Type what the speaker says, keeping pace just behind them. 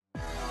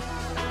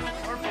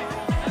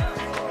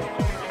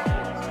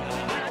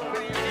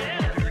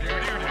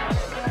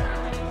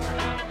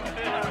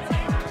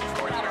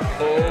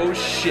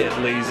shit,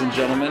 ladies and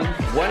gentlemen.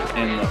 What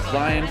in the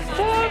flying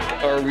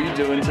fuck are we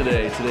doing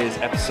today? Today is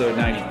episode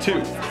 92.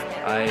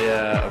 I,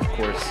 of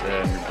course,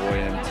 am your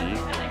boy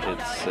MT.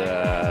 It's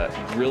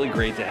really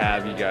great to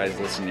have you guys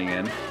listening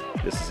in.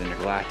 This is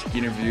Intergalactic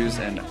Interviews,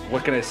 and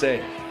what can I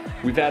say?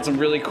 We've had some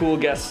really cool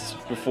guests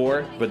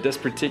before, but this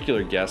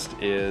particular guest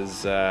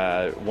is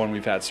one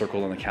we've had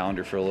circled on the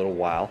calendar for a little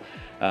while.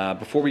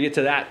 Before we get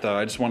to that, though,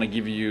 I just want to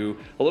give you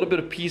a little bit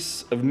of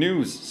piece of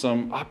news,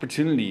 some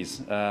opportunities,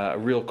 a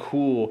real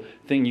cool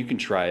thing you can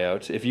try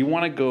out. If you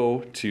want to go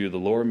to the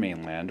Lower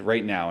Mainland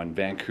right now in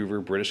Vancouver,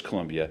 British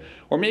Columbia,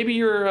 or maybe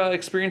you're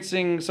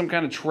experiencing some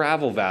kind of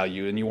travel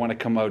value and you want to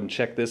come out and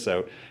check this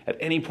out, at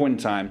any point in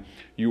time,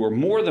 you are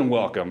more than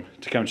welcome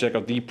to come check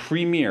out the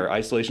premier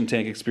isolation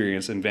tank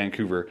experience in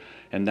Vancouver,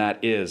 and that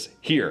is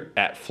here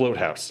at Float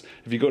House.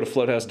 If you go to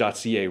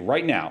floathouse.ca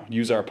right now,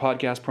 use our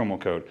podcast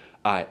promo code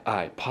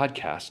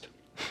podcast,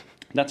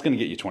 that's going to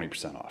get you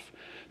 20% off.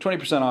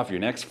 20% off your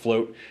next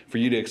float for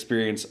you to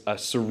experience a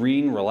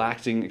serene,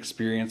 relaxing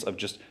experience of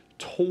just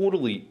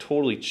totally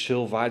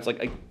chill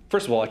vibes.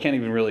 First of all, I can't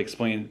even really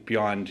explain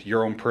beyond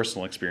your own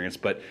personal experience,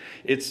 but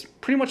it's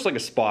pretty much like a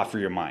spa for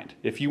your mind.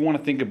 If you want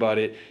to think about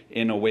it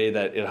in a way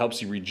that it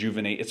helps you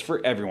rejuvenate, it's for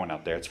everyone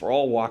out there. It's for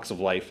all walks of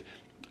life.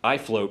 I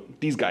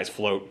float. These guys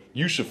float.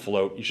 You should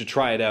float. You should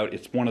try it out.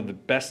 It's one of the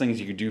best things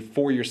you could do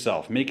for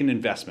yourself. Make an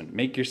investment.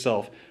 Make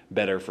yourself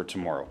better for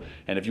tomorrow.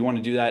 And if you want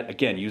to do that,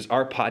 again, use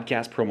our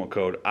podcast promo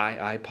code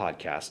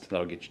IIPodcast.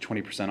 That'll get you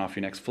 20% off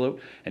your next float.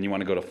 And you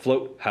want to go to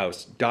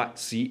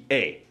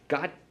floathouse.ca.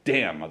 God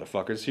damn,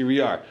 motherfuckers. Here we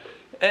are.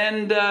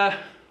 And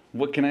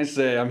what can I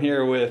say? I'm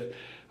here with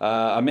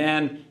a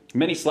man,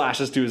 many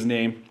slashes to his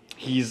name.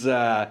 He's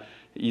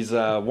one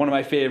of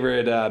my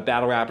favorite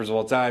battle rappers of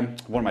all time.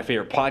 One of my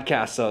favorite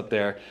podcasts out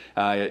there.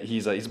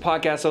 He's a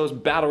podcast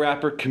host, battle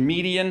rapper,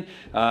 comedian.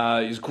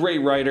 He's a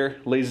great writer.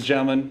 Ladies and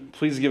gentlemen,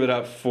 please give it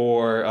up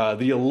for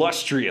the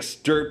illustrious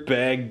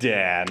Dirtbag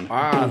Dan.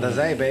 The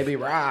Zay, baby.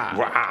 Rah.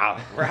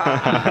 Rah.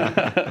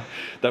 Rah.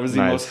 That was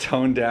the most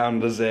toned down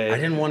the Zay. I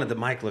didn't want it. The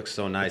mic looks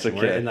so nice. It's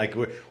okay.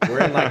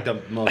 We're in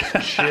the most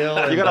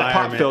chill. You got a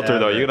pop filter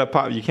though. You got to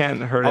pop. You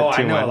can't hurt it too much.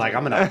 I know.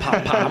 I'm gonna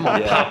pop. I'm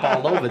gonna pop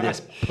all over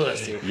this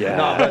pussy.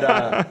 Yeah. No,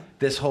 but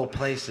this whole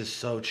place is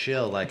so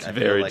chill. I feel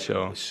very like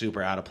chill.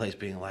 Super out of place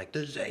being like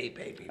the Zay,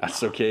 baby.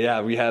 That's okay.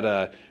 Yeah, we had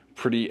a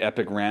pretty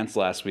epic rants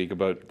last week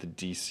about the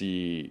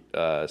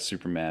DC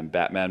Superman,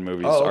 Batman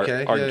movies. Oh,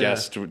 okay. Our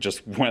guest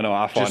just went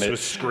off on it. Just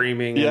was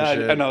screaming. Yeah,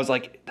 and shit. and I was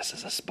like, "This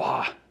is a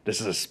spa. This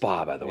is a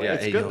spa, by the way." Yeah,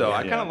 It's good though.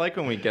 I kind of like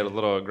when we get a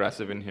little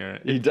aggressive in here.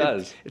 He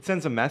does. It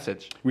sends a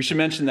message. We should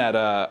mention that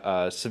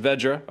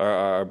Saavedra,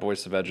 our boy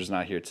Saavedra's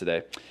not here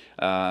today.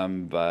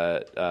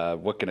 But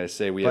what can I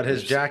say? But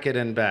his jacket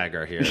and bag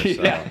are here. So.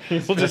 Yeah,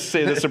 we'll just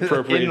say this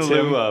appropriates In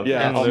lieu him. of.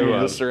 Yeah, In I'll lieu move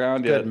of. this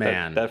around. Good Yeah,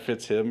 man. That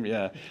fits him.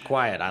 Yeah.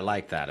 Quiet. I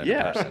like that in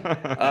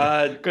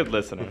person. Good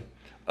listener.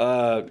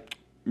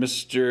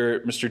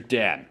 Mr.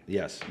 Dan.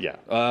 Yes. Yeah.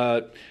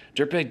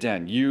 Dirtbag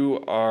Dan,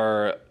 you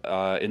are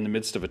in the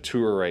midst of a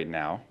tour right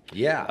now.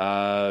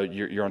 Yeah.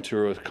 You're on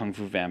tour with Kung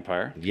Fu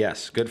Vampire.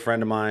 Yes. Good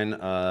friend of mine.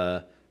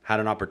 Had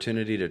an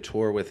opportunity to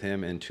tour with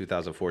him in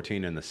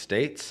 2014 in the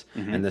States.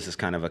 Mm-hmm. And this is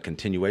kind of a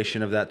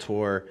continuation of that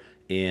tour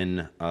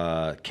in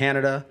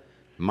Canada.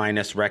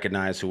 Minus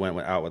Recognize, who went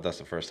out with us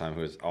the first time,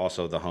 who is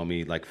also the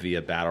homie,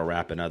 via battle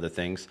rap and other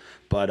things.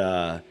 But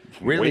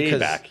really, way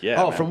back,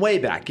 yeah. from way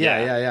back,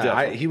 yeah.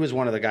 Definitely. He was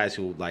one of the guys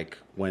who,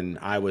 when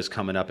I was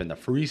coming up in the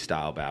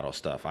freestyle battle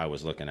stuff, I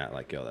was looking at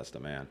yo, that's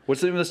the man.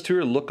 What's the name of this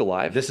tour? Look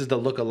Alive? This is the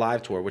Look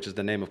Alive tour, which is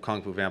the name of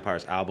Kung Fu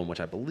Vampire's album, which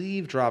I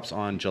believe drops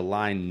on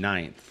July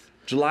 9th.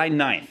 July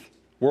 9th,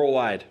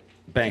 worldwide.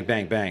 Bang,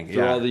 bang, bang.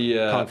 For all the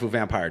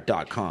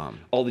KungFuVampire.com.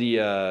 All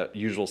the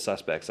usual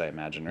suspects, I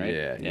imagine, right?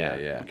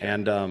 Yeah. Okay.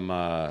 And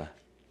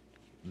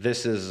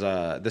this is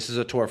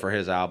a tour for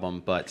his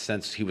album, but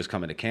since he was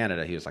coming to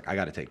Canada, he was like, I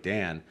got to take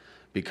Dan,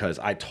 because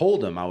I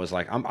told him, I was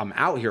like, I'm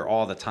out here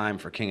all the time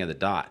for King of the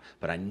Dot,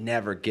 but I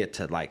never get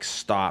to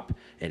stop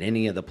at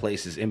any of the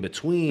places in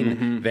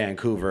between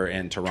Vancouver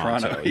and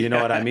Toronto. You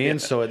know what I mean?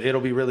 So it'll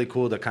be really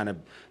cool to kind of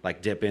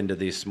dip into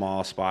these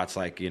small spots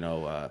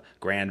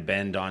Grand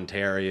Bend,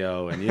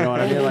 Ontario, and you know what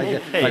I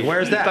mean?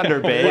 Where's that? Thunder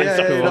Bay. Yeah,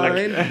 It's cool. you know what I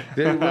mean?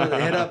 Dude, we'll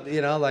hit up,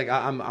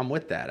 I'm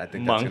with that. I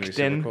think that's going to be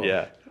super Moncton. cool.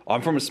 Yeah.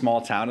 I'm from a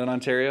small town in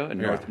Ontario, in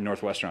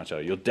northwestern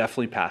Ontario. You'll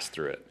definitely pass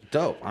through it.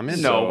 Dope. I'm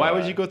in. No, why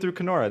would you go through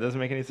Kenora? It doesn't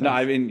make any sense. No,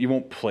 I mean you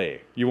won't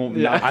play. You won't.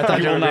 I thought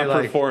you you will were not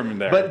gonna be perform in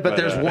there. But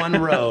there's one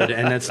road,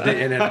 and it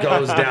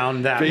goes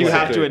down that. But you way.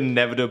 have to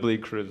inevitably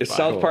cruise by.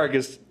 South Park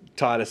has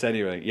taught us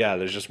anyway. Yeah,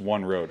 there's just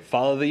one road.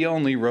 Follow the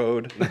only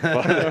road.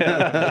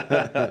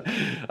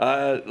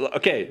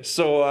 Okay,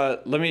 so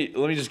let me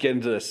just get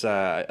into this.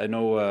 I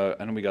know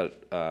we got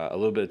a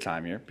little bit of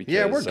time here. Because,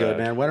 Yeah, we're good,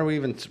 man. Where do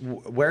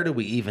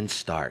we even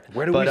start?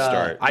 Where do we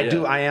start?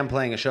 I am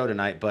playing a show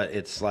tonight, but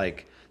it's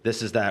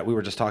this is that we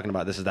were just talking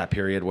about. This is that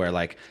period where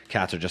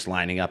cats are just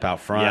lining up out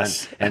front,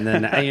 Yes. and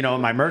then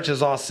my merch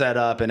is all set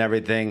up and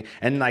everything.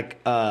 And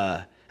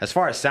as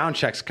far as sound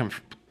checks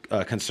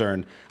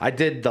concerned, I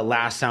did the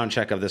last sound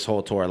check of this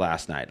whole tour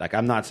last night. Like,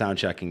 I'm not sound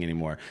checking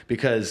anymore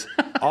because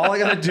all I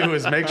got to do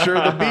is make sure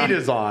the beat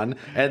is on,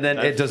 and then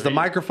does the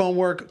microphone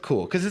work?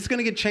 Cool, because it's going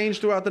to get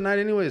changed throughout the night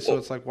anyway. So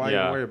it's like, why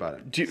even worry about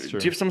it? Do you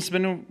have someone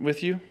spinning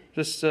with you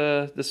this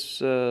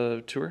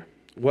tour?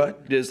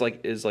 What is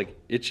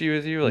Itchy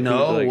with you? Like,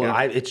 no,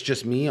 it's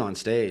just me on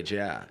stage.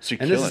 Yeah, so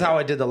and this is how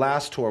I did the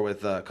last tour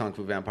with Kung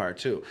Fu Vampire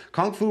 2.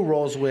 Kung Fu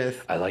rolls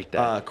with I like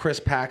that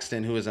Chris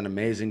Paxton, who is an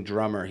amazing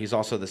drummer. He's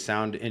also the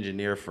sound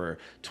engineer for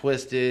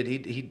Twisted.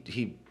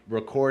 He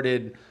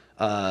recorded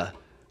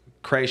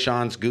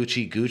Krayshawn's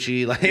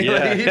Gucci. Like he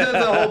does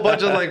a whole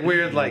bunch of like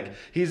weird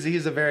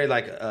he's a very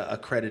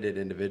accredited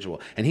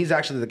individual, and he's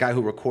actually the guy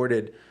who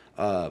recorded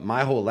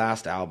my whole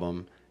last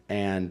album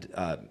and.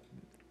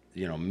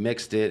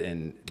 Mixed it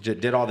and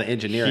did all the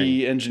engineering.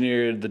 He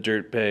engineered the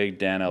Dirtbag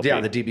Dan LP. Yeah,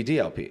 the DBD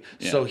LP.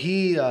 Yeah. So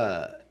he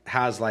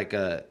has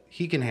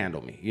he can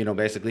handle me.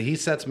 Basically he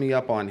sets me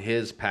up on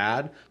his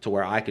pad to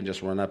where I can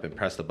just run up and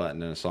press the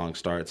button and a song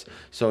starts.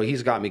 So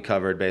he's got me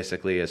covered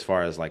basically as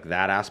far as like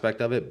that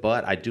aspect of it.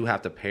 But I do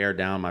have to pare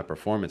down my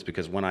performance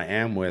because when I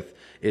am with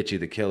Itchy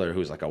the Killer,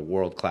 who's like a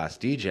world-class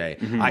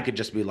DJ, I could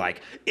just be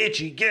like,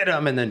 Itchy, get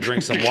him, and then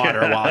drink some water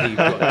while he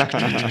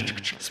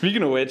goes.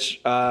 Speaking of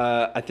which,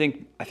 I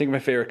think my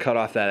favorite cut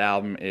off that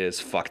album is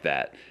Fuck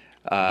That.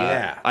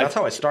 That's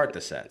how I start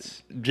the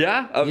sets.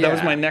 Yeah? That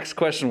was my next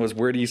question was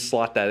where do you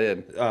slot that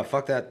in?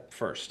 Fuck That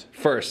first.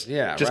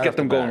 Yeah. Just right get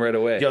them going right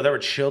away. Yo, there were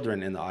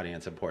children in the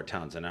audience in Port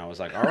Townsend. I was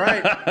like, all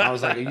right. I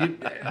was like,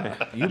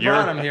 you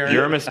brought them here.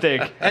 You're a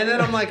mistake. And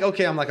then I'm like,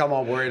 okay. I'm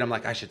all worried. I'm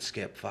like, I should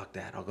skip. Fuck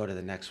that. I'll go to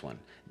the next one.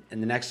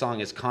 And the next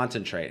song is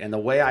Concentrate. And the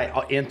way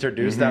I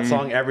introduce that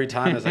song every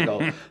time is I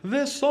go,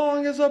 this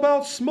song is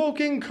about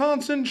smoking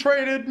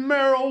concentrated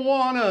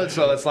marijuana.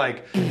 So it's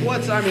like,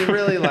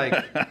 really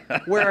like,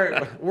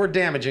 we're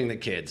damaging the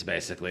kids,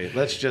 basically.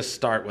 Let's just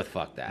start with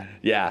Fuck That.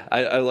 Yeah,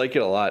 I like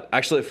it a lot.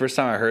 Actually, the first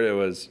time I heard it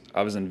was,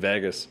 I was in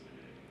Vegas,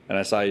 and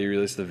I saw you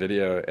release the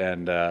video,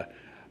 and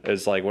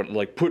it's like,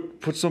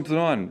 put something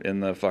on in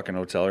the fucking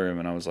hotel room,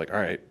 and I was like, all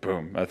right,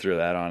 boom. I threw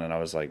that on, and I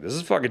was like, this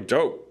is fucking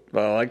dope.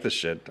 I like this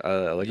shit.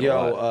 I like it a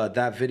lot.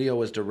 That video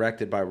was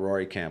directed by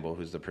Rory Campbell,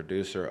 who's the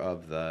producer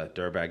of the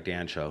Dirtbag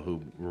Dan Show,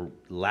 who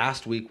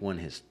last week won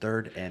his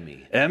 3rd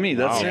Emmy.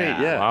 That's right.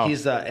 Yeah. Wow.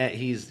 He's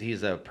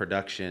a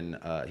production.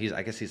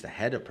 I guess he's the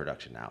head of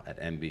production now at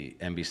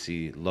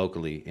NBC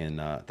locally in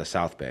the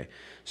South Bay.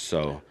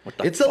 So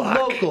it's a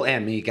local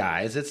Emmy,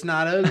 guys. It's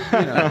not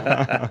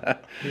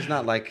he's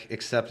not like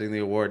accepting the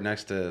award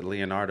next to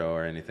Leonardo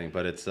or anything,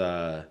 but it's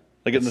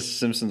like in The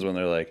Simpsons when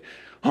they're like,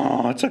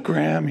 oh, it's a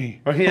Grammy.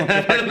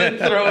 And then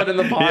throw it in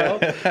the pile.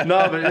 Yeah.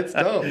 No, but it's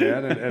dope,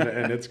 man.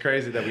 And it's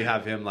crazy that we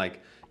have him,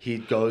 like, he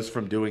goes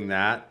from doing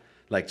that,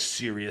 like,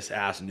 serious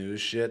ass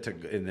news shit,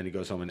 and then he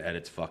goes home and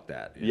edits Fuck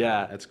That.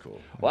 Yeah. That's cool.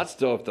 Well, that's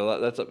dope,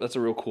 though. That's a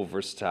real cool,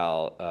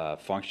 versatile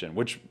function,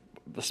 which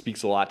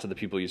speaks a lot to the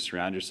people you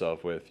surround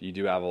yourself with. You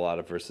do have a lot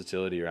of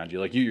versatility around you.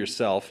 Like, you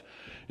yourself,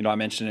 I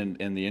mentioned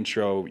in the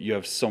intro, you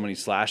have so many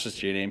slashes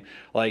to your name.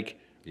 Like,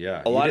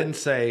 yeah, you didn't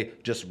say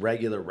just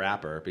regular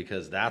rapper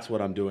because that's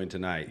what I'm doing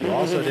tonight. You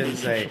also didn't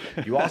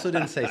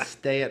say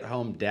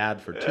stay-at-home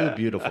dad for 2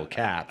 beautiful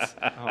cats,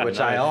 which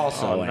I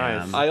also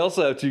am. I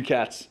also have 2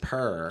 cats.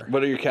 Purr.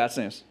 What are your cats'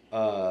 names?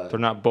 They're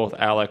not both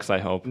Alex, I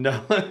hope.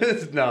 No,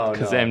 Because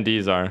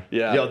MDs are.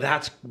 Yeah. Yo,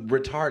 that's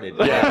retarded.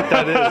 Yeah,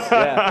 that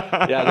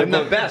is. Yeah. In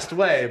the best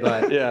way,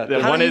 but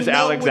yeah. One is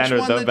Alexander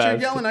which one the that you're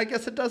best. yelling? I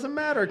guess it doesn't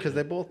matter because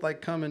they both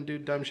like come and do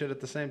dumb shit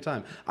at the same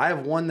time. I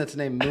have one that's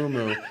named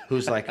Moo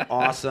who's like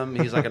awesome.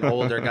 He's like an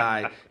older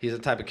guy. He's the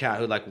type of cat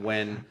who like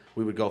when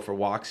we would go for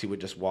walks, he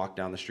would just walk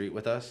down the street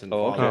with us and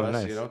follow us,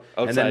 nice. Outside.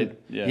 And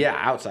then,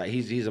 outside.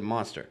 He's a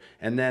monster.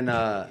 And then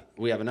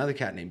we have another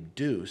cat named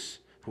Deuce,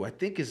 who I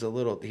think is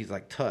he's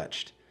like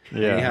touched.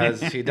 Yeah. And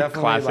he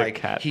definitely Classic like,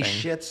 cat he thing.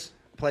 shits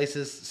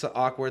places so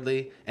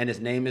awkwardly, and his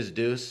name is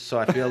Deuce, so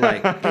I feel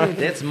like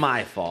it's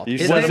my fault.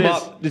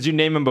 Did you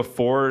name him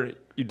before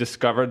you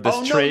discovered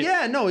this trait?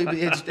 No,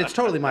 it's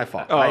totally my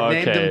fault. Oh, I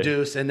named okay. him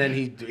Deuce, and then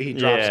he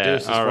drops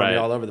deuces for me right.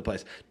 all over the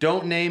place.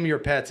 Don't name your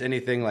pets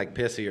anything like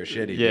pissy or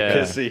shitty. Yeah.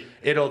 because Pissy.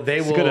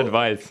 It's good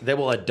advice. They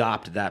will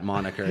adopt that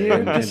moniker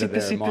into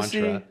their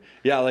mantra.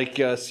 Yeah, like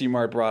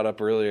C-Mart brought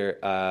up earlier,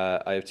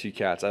 I have 2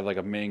 cats. I have like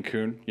a Maine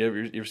Coon. You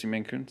ever seen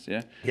Maine Coons?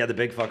 Yeah. Yeah, the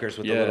big fuckers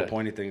with the little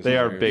pointy things. They in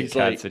are their big ears.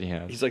 cats that he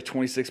has. He's like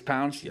 26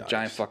 pounds, Yikes.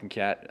 giant fucking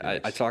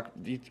cat.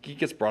 He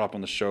gets brought up on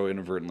the show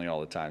inadvertently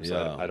all the time,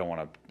 so I don't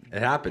want to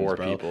It happens, bore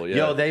bro. people.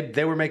 Yeah. Yo,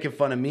 they were making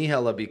fun of me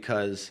hella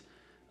because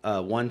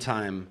one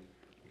time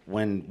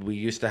when we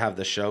used to have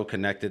the show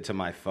connected to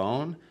my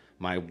phone,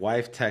 my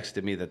wife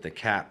texted me that the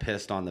cat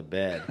pissed on the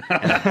bed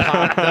and it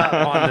popped up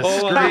on the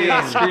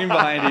screen. Screen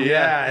behind you.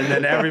 Yeah, and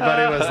then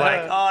everybody was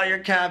like, "Oh, oh, your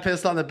cat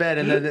pissed on the bed.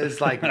 And then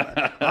it's like,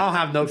 I don't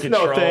have no no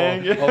control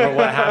thing. over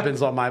what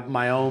happens on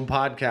my own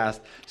podcast.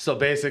 So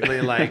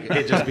basically, like,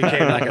 it just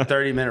became like a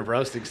 30-minute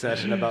roasting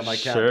session about my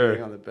cat Sure.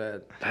 peeing on the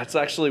bed. That's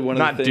actually one of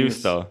Not the things.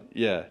 Deuce, though.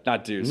 Yeah,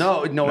 not Deuce.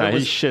 No, Nah, it he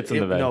was, shits in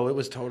the bed. No, it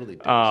was totally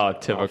Deuce. Oh,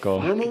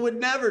 typical. Furman would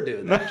never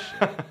do that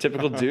shit.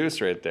 Typical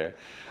Deuce right there.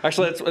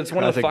 Actually, it's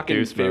one of the Classic fucking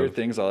Deuce favorite move.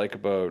 things I like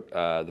about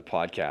the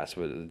podcast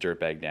with the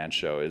Dirtbag Dan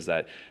show is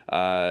that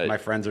My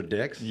friends are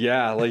dicks.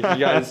 yeah, like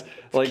you guys,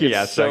 like key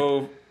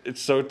it's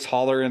so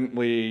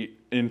tolerantly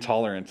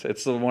intolerant.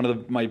 It's one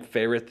of my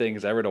favorite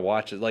things ever to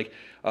watch. It's like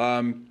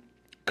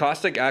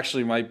Caustic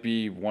actually might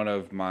be one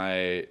of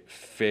my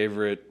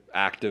favorite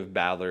active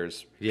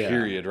battlers. Yeah.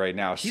 Period. Right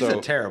now, He's so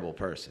a terrible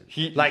person.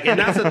 And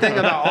that's the thing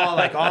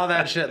about all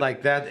that shit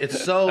like that.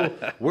 It's so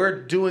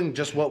we're doing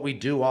just what we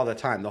do all the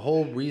time. The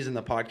whole reason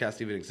the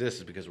podcast even exists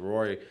is because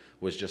Roy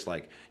was just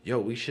like, "Yo,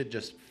 we should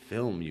just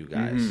film you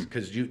guys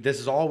because this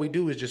is all we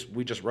do is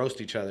we just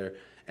roast each other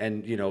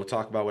and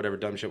talk about whatever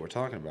dumb shit we're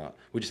talking about.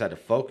 We just had to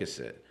focus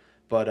it,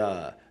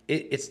 but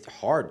it's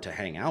hard to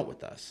hang out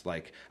with us.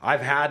 Like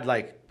I've had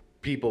like."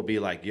 People be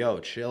like, yo,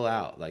 chill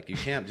out. Like, you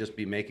can't just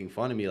be making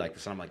fun of me like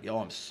this. And I'm like, yo,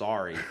 I'm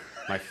sorry.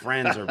 My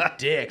friends are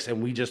dicks,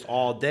 and we just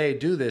all day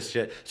do this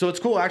shit. So it's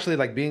cool, actually,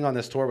 like, being on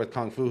this tour with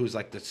Kung Fu, who's,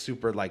 like, the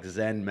super, like,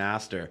 Zen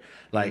master.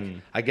 Like,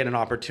 I get an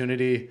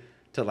opportunity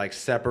to, like,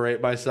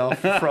 separate myself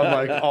from,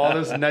 like, all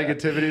this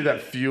negativity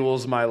that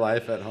fuels my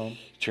life at home.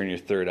 turn your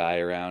third eye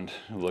around,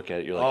 look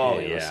at it, you're like, Oh,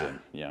 hey, yeah. listen,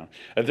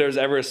 if there's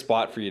ever a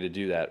spot for you to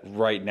do that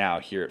right now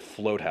here at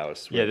Float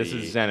House. Yeah, would this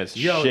be- is Zen as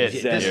Yo, shit.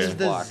 this Zen is here.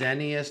 the block.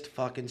 zeniest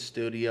fucking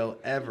studio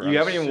ever. You I'm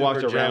haven't even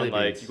walked super around, jelly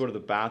like, beans. you go to the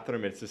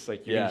bathroom, it's just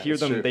like, you Yeah, can hear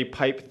it's them, true. they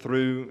pipe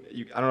through,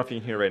 I don't know if you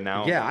can hear right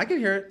now. Yeah, I can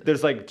hear it.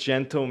 There's like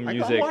gentle I'm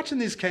music. watching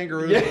these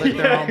kangaroos Yeah, lick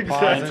their own yeah,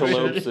 paws and shit.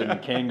 Antelopes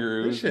and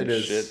kangaroos This shit and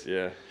is- shit.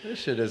 Yeah. This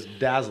shit is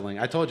dazzling.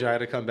 I told you I had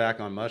to come back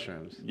on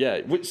mushrooms.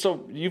 Yeah.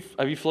 So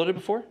have you floated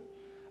before?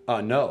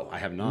 No, I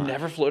have not.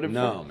 Never floated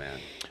No, before? man.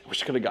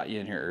 Wish I could have got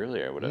you in here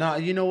earlier. No,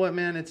 you know what,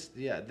 man?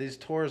 These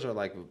tours are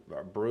like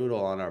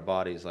brutal on our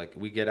bodies. Like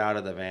we get out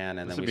of the van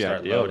and then would we be start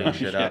ideal, loading man.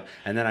 shit up,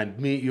 and then I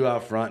meet you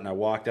out front and I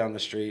walk down the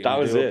street That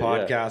and was do a it, yeah.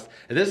 podcast.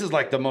 And this is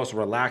like the most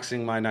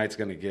relaxing my night's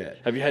gonna get.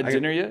 Have you had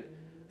dinner yet?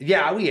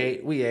 Yeah, we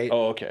ate.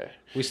 Oh, okay.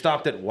 We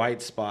stopped at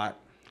White Spot.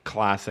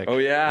 Classic. Oh,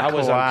 yeah. I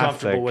was Classic.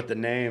 uncomfortable with the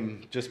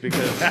name just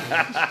because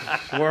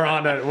we're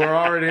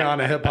already on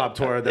a hip hop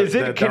tour that, Is it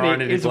that there aren't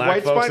Cana- any is black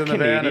White folks Spot in the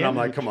van, and Canadian? I'm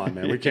like, come on,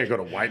 man, we can't go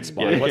to White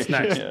Spot. Yeah. What's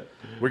next? Yeah.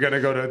 We're gonna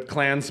go to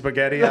Clan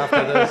Spaghetti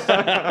after this.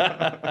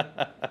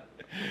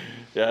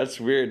 Yeah, that's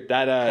weird.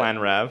 That Clan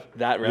Rev.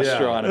 that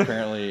restaurant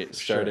apparently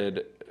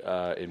started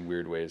in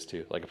weird ways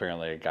too. Like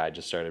apparently a guy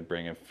just started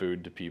bringing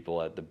food to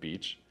people at the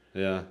beach.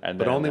 Yeah, And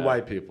but then, only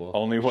white people.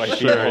 Only white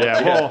Sure, people.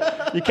 yeah.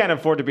 Well, you can't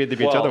afford to be at the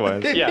beach Well,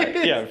 otherwise.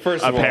 Yeah.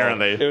 First of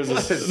Apparently. all, it was a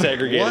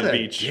segregated what a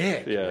beach.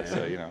 dick, yeah, man.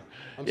 so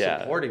I'm yeah.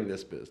 supporting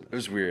this business. It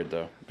was weird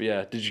though. But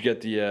yeah, did you get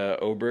the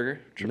O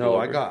burger? Triple No, O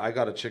I burger?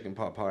 got a chicken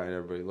pot pie, and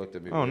everybody looked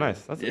at me. Oh, weird.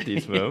 nice. That's a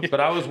decent move.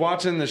 But I was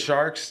watching the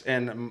Sharks,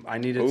 and I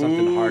needed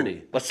something Ooh.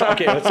 hearty. Let's talk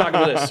about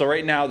this. So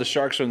right now, the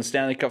Sharks are in the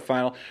Stanley Cup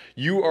final.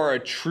 You are a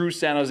true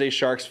San Jose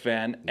Sharks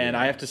fan, and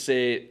I have to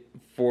say,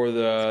 for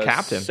the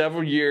Captain.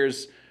 several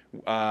years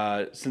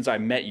since I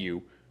met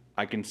you,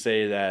 I can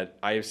say that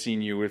I have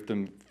seen you with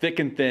them thick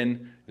and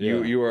thin.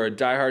 Yeah. You are a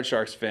diehard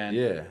Sharks fan.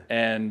 Yeah.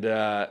 And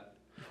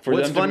for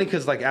What's them to funny be-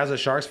 because like as a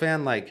Sharks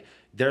fan, like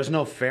there's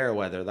no fair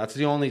weather. That's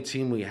the only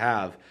team we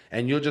have,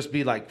 and you'll just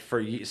be like,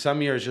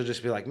 some years you'll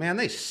just be like, man,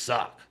 they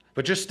suck,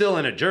 but you're still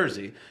in a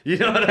jersey. You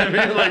know what I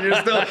mean? Like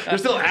you're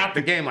still at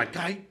the game. Like,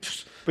 But you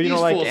these know,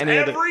 like fools any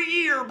other- every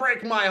year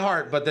break my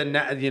heart. But then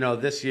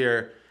this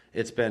year.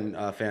 It's been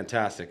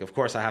fantastic. Of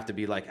course, I have to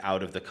be like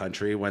out of the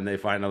country when they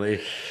finally,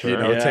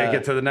 Yeah. take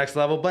it to the next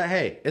level. But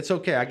hey, it's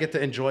okay. I get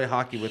to enjoy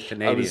hockey with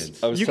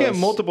Canadians. I was You telling- get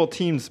multiple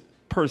teams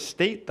per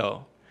state,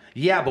 though.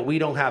 Yeah, but we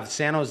don't have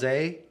San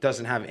Jose.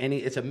 Doesn't have any.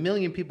 It's 1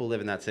 million people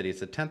live in that city. It's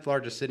the 10th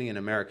largest city in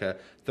America,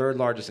 3rd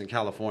largest in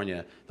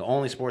California. The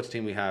only sports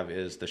team we have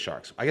is the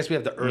Sharks. I guess we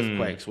have the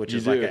Earthquakes, which You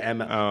is like do. a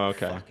ML. Oh,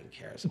 okay. Fucking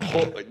cares.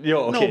 Yo,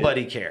 okay.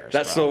 Nobody cares.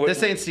 That's bro. so-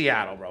 This ain't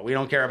Seattle, bro. We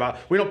don't care about.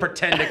 We don't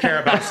pretend to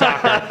care about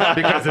soccer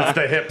because it's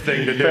the hip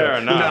thing to do. Fair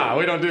enough. Nah,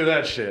 we don't do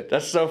that shit.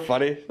 That's so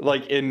funny.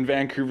 Like in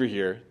Vancouver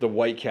here, the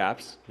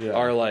Whitecaps Yeah.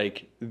 are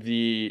like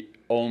the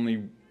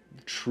only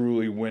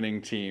truly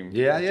winning team.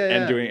 Yeah, yeah, And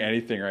yeah. doing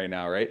anything right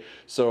now, right?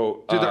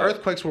 So Dude, the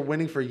Earthquakes were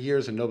winning for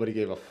years and nobody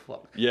gave a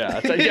fuck. Yeah,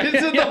 It's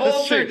in the yeah, whole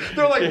that's true. thing.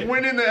 They're like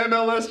winning the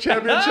MLS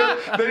championship.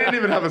 They didn't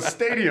even have a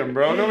stadium,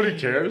 bro. Nobody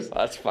cares.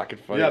 That's fucking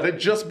funny. Yeah, they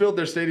just built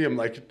their stadium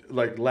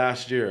like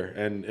last year,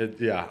 and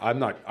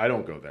I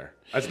don't go there.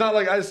 It's not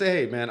like I say,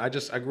 hey man, I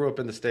grew up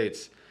in the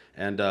States,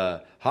 and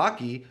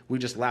hockey we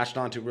just latched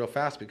onto real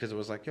fast because it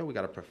was like, yo, we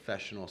got a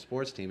professional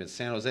sports team. It's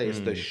San Jose. It's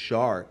the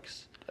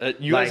Sharks.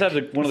 You guys Like,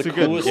 have one of the it's a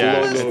good- coolest yeah,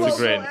 logos. it's a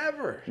great-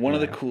 ever. One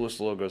of the coolest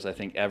logos I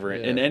think ever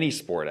in any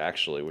sport,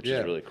 actually, which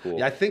is really cool.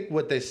 Yeah, I think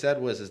what they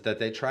said is that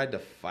they tried to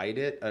fight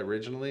it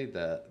originally.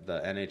 The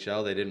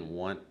NHL, they didn't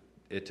want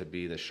it to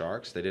be the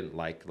Sharks. They didn't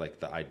like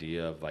the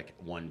idea of like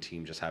one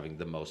team just having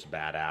the most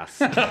badass.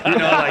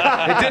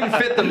 Like it didn't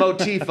fit the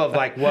motif of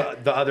like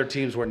what the other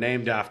teams were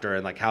named after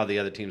and like how the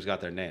other teams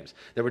got their names.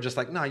 They were just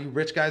like, no, you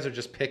rich guys are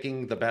just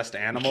picking the best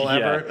animal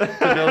ever to build it.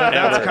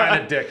 That's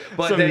kind of dick.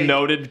 But Some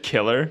noted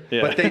killer.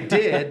 Yeah. But they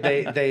did.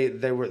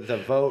 They were the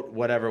vote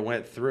whatever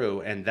went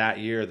through, and that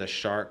year the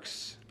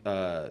Sharks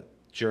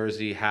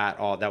jersey, hat,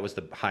 all that was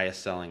the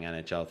highest selling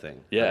NHL thing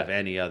of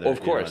any other. Well,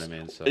 of course. You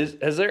know what I mean?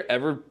 So. Has there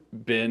ever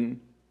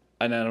been,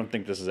 and I don't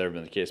think this has ever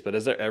been the case, but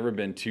has there ever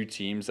been two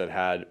teams that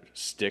had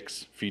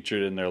sticks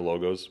featured in their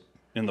logos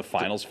in the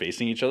finals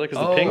facing each other?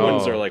 Because the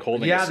Penguins are like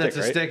holding a stick, that's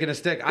a right? stick and a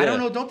stick. I don't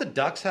know. Don't the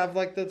Ducks have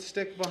like the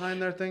stick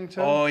behind their thing too?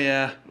 Oh,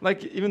 yeah.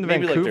 Like even the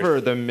Maybe, like, Vancouver,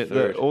 their the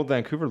third. old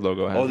Vancouver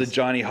logo has. Oh, the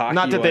Johnny Hockey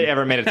Not that one. they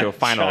ever made it to a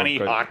final. Johnny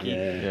but- Hockey.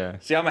 Yeah.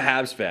 See, I'm a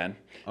Habs fan.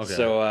 Okay.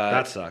 So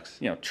that sucks.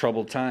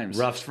 Troubled times.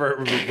 Rough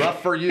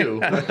for you.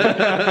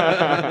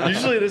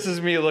 Usually this is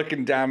me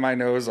looking down my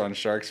nose on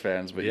Sharks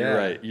fans, but you're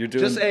right. You're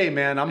doing just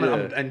man. I'm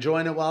Yeah.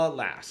 enjoying it while it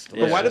lasts.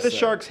 But why do the Just,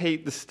 Sharks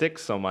hate the stick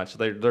so much?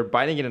 They're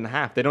biting it in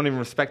half. They don't even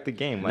respect the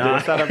game. Like, Nah.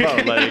 what's that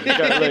about?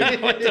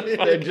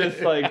 They're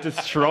just like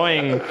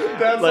destroying.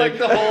 That's like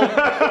the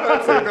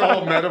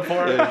whole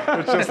metaphor.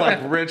 It's just like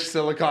rich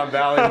Silicon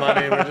Valley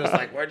money. We're just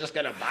like, we're just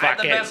gonna buy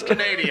the best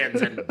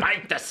Canadians and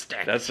bite the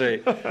stick. That's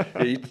right.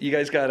 Yeah, you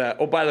guys got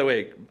oh, by the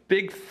way,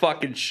 big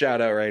fucking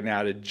shout out right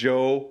now to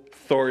Joe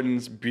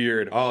Thornton's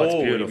beard. Oh, it's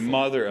Holy beautiful.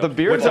 mother of The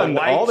beards With on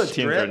white all the teams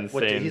strip, are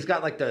with insane. he's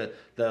got like the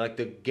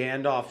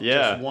Gandalf,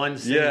 Yeah. just one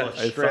single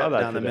I strip saw that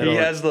down the today. middle. He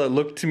has the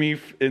look to me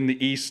in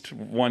the east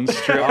one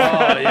strip. Oh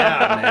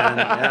yeah, man.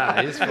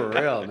 Yeah, he's for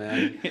real,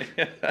 man.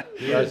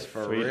 He is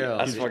for real.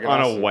 That's fucking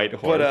on awesome. a white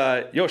horse.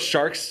 But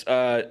Sharks,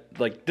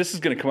 like this is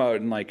gonna come out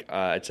in like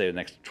I'd say the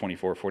next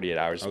 24, 48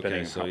 hours,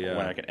 depending so, on yeah.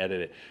 when I can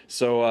edit it.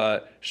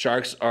 So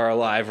Sharks are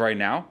alive right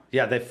now.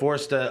 Yeah, they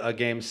forced a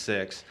game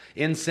 6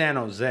 in San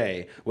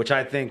Jose, which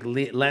I think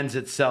lends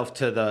itself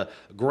to the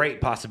great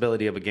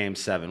possibility of a game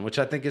 7, which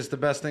I think is the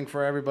best thing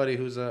for everybody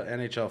who's an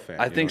NHL fan.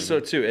 I You know think what so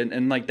mean? too,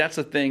 and like that's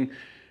the thing.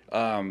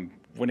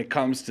 When it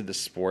comes to the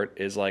sport,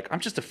 is like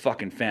I'm just a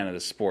fucking fan of the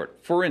sport.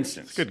 For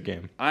instance, good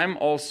game. I'm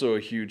also a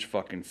huge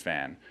fucking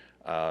fan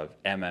of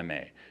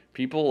MMA.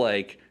 People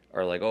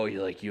are like, oh,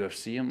 you like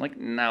UFC? I'm like,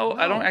 no,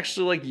 I don't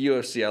actually like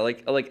UFC. I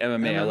like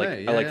MMA.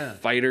 I like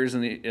fighters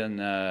in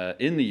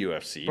the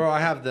UFC. Bro, I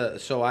have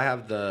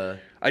the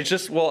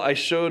I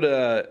showed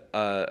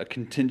a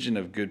contingent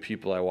of good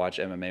people I watch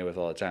MMA with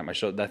all the time. I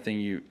showed that thing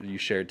you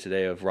shared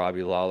today of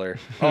Robbie Lawler.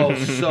 Oh,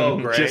 so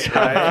great. Just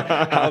right?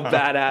 how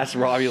badass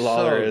Robbie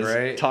Lawler is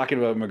great. talking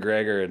about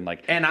McGregor and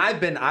like. And I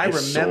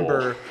His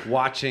remember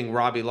watching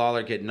Robbie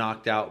Lawler get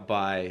knocked out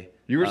by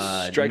You were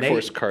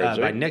Strikeforce cards,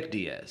 by right? Nick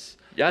Diaz.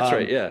 Yeah, that's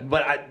right, yeah.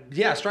 But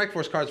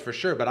Strikeforce cards for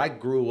sure. But I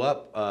grew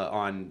up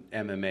on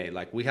MMA.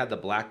 Like we had the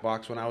black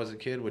box when I was a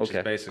kid, which Okay.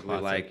 is basically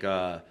Classic.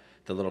 like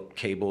the little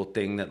cable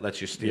thing that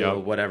lets you steal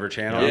Yep. whatever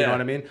channel. Yeah. You know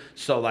what I mean?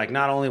 So like,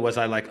 not only was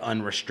I like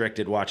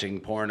unrestricted watching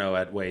porno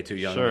at way too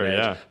young Sure, of an age,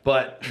 yeah.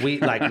 but we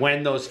like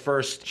when those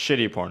first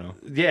Shitty porno.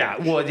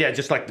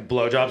 just like the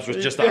blowjobs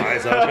with just the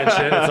eyes up and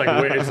shit. It's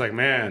like weird. It's like,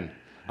 man,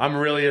 I'm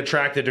really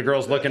attracted to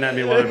girls looking at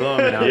me while they're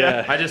blowing me now.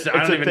 Yeah. I It's don't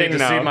a even need thing to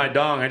see now. my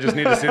dong. I just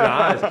need to see the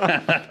eyes.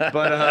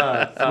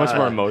 But It's much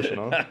more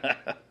emotional.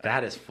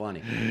 that is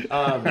funny.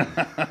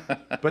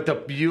 But the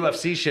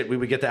UFC shit, we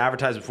would get the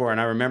advertisement before,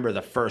 and I remember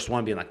the first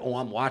one being like, "Oh,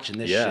 I'm watching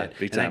this Yeah, shit."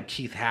 big And then time.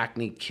 Keith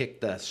Hackney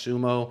kicked the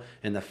sumo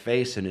in the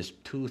face, and his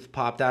tooth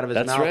popped out of his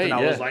That's mouth, right, and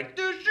I yeah. was like,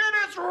 "This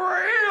shit is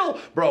real,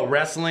 bro."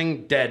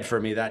 Wrestling dead for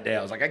me that day.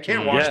 I was like, I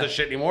can't watch Yeah. this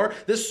shit anymore.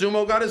 This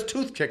sumo got his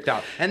tooth kicked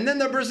out, and then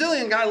the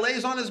Brazilian guy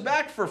lays on his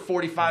back for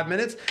 45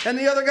 minutes, and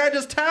the other guy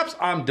just taps.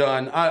 I'm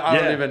done. I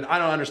Yeah. don't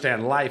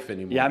understand life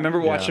anymore. Yeah, I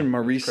remember watching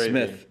Maurice crazy.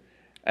 Smith.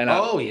 And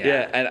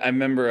and I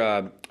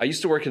remember I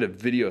used to work at a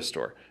video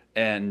store,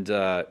 and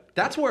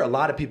That's where a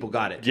lot of people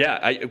got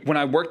it. when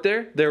I worked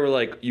there, they were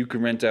like, you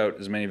can rent out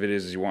as many videos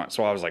as you want.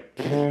 So I was like,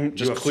 boom,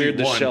 just UFC cleared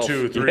the 1, shelf.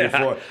 2, 3,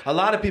 Yeah. 4. A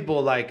lot of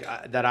people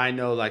like that I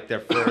know, like their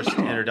first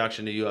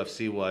introduction to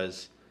UFC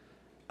was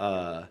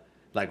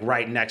like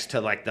right next to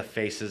like the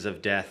faces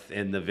of death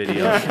in the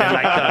video,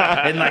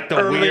 in like the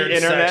Early weird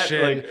internet,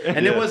 section. like-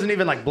 And Yeah. it wasn't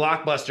even like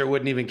Blockbuster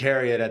wouldn't even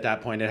carry it at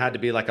that point. It had to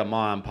be like a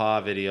mom and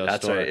pa video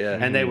That's store. right, yeah.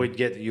 And they would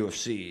get the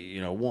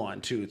UFC, 1,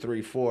 2,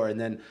 3, 4, and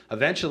then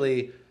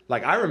eventually.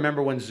 Like, I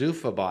remember when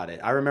Zuffa bought it.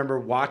 I remember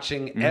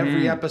watching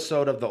every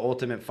episode of The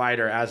Ultimate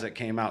Fighter as it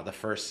came out the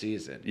first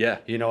season. Yeah.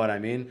 You know what I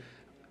mean?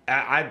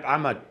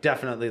 I'm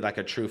definitely like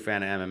a true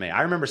fan of MMA.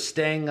 I remember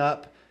staying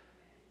up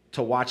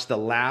to watch the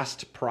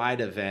last Pride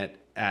event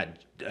at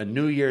a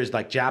New Year's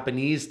like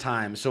Japanese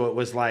time, so it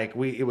was like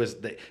it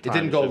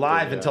didn't go shifted,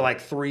 live yeah. until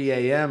like 3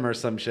 a.m. or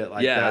some shit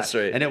like Yeah, that. that's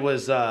right. And it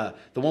was the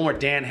one where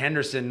Dan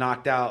Henderson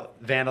knocked out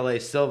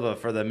Vanderlei Silva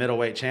for the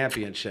middleweight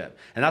championship,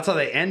 and that's how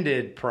they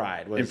ended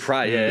Pride. Was, In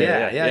Pride,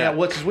 yeah.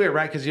 Which is weird,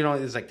 right? Because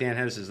it's like Dan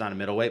Henderson's not a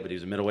middleweight, but he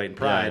was a middleweight in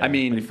Pride. I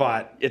mean, when he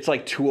fought. it's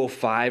like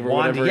 205 or One,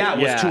 whatever. yeah, it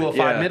was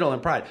 205 middle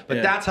in Pride. But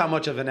Yeah. that's how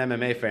much of an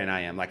MMA fan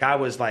I am. Like I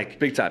was like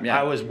Big time, yeah.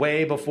 I was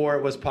way before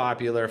it was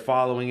popular,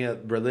 following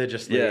it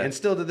religiously, Yeah. and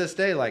still to this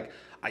day, like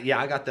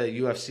I got the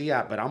UFC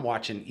app, but I'm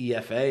watching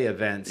EFA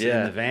events in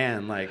Yeah. the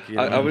van. Like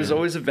I was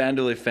always a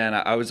Vanderlei fan.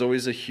 I was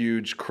always a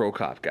huge Crow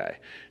Cop guy.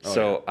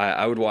 So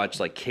I would watch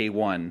like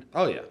K1.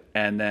 Oh yeah.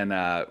 And then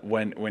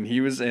when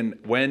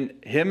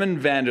him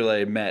and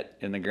Vanderlei met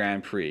in the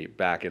Grand Prix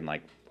back in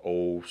like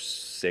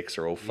 06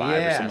 or 05 or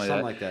Yeah,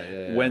 something like that.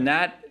 Yeah. When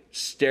that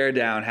stare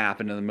down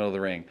happened in the middle of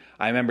the ring,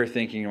 I remember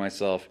thinking to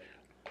myself,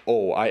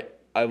 "Oh,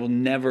 I will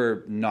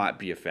never not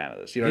be a fan of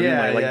this." You know what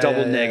I mean? Like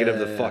double negative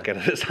the fuck out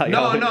of this.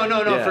 No,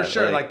 Yeah, for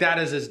sure. Like that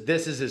is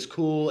this is as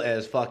cool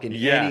as fucking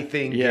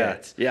anything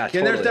gets. Yeah, And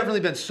there's totally. definitely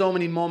been so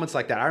many moments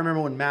like that. I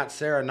remember when Matt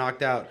Serra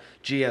knocked out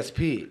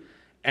GSP,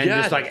 and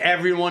Yeah. just like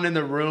everyone in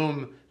the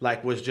room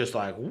like was just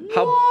like, what?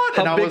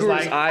 How And I big was were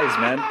like, his eyes,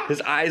 man?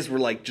 His eyes were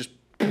like just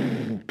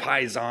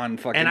pies on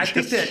fucking. And I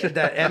think just-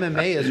 that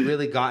MMA has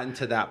really gotten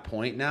to that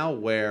point now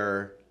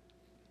where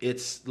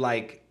it's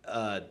like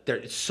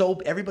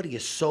everybody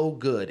is so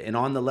good and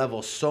on the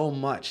level so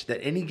much that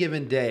any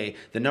given day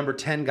the number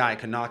 10 guy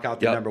can knock out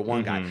the Yep. number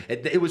one guy.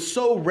 It was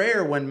so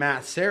rare when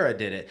Matt Serra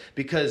did it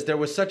because there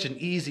was such an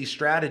easy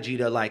strategy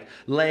to like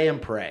lay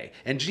and pray.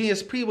 And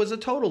GSP was a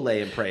total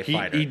lay and pray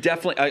fighter. He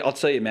definitely. I'll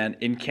tell you, man.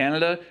 In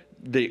Canada,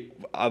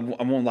 I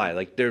won't lie.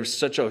 Like, there's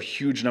such a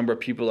huge number of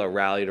people that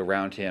rallied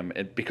around him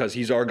because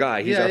he's our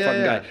guy. He's our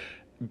fucking guy,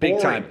 big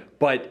Boring. time.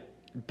 But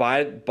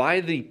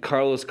by the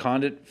Carlos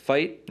Condit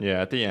fight,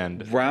 Yeah, at the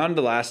end. round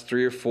the last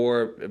 3 or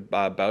 4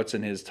 bouts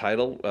in his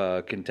title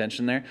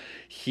contention, there,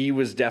 he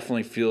was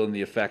definitely feeling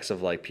the effects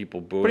of like people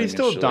booing. But he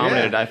still and shit like that.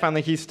 dominated. I find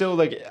like he's still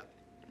like.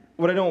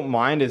 What I don't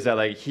mind is that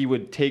like he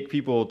would take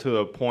people to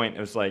a point. It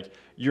was like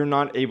you're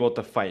not able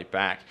to fight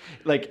back.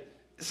 Like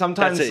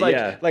sometimes That's it, like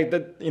yeah. like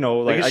the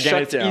Like a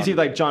again it's shutdown. easy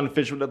like John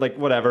Fish would like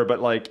whatever,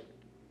 but like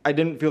I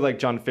didn't feel like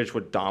John Fish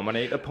would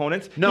dominate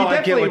opponents. No, he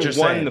I get what definitely you're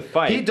won saying. the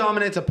fight. He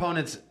dominates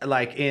opponents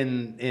like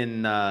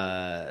in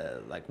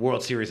like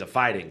World Series of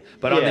Fighting,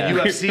 but on Yeah. the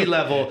UFC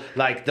level,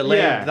 like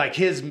like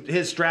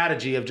his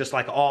strategy of just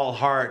like all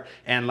heart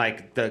and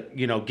like the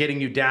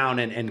getting you down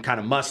and kind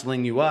of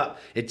muscling you up,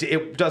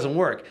 it doesn't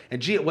work.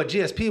 And what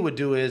GSP would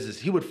do is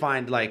he would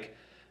find like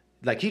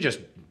he just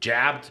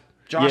jabbed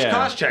Josh Yeah,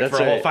 Koscheck that's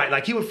for a whole it. fight.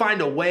 Like he would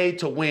find a way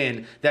to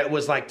win that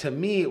was like, to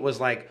me it was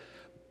like.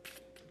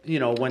 When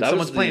That someone's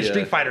was playing the,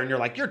 Street Fighter and you're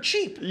like, you're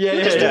cheap. Yeah, you're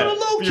yeah, just yeah. doing a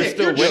low You're kick.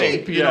 still You're winning.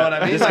 cheap. You know what I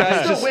mean? This Like, guy's you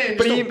still just- win.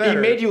 But you're he still better.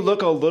 made you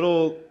look a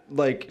little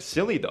like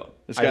silly though.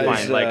 I guy's,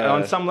 find like uh,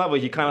 on some level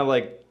he kind of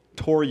like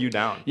tore you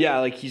down. Yeah,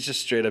 like he's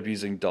just straight up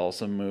using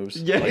Dawson moves.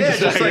 Yeah, Like, Yeah,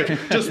 just Like,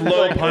 just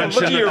low punch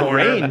look in at the your corner.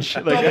 range.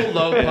 Like- Double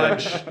low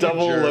punch.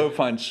 double Sure. low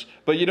punch.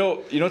 But you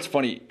know what's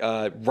funny?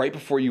 Right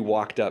before you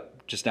walked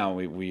up just now,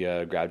 we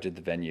grabbed at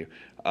the venue.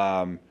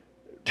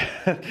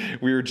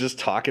 We were just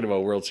talking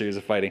about World Series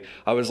of Fighting.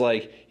 I was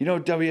like,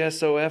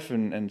 WSOF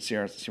and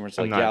Seymour's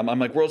like, not- yeah. I'm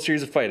like, World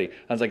Series of Fighting.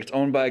 I was like, it's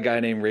owned by a guy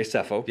named Ray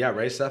Sefo. Yeah,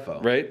 Ray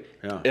Sefo. Right?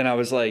 Yeah. And I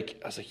was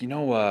like,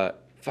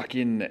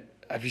 fucking,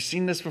 have you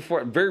seen this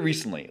before? Very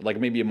recently, like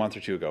maybe a month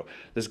or 2 ago,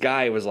 this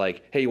guy was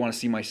like, hey, you want to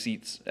see my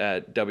seats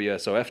at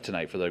WSOF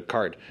tonight for the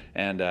card?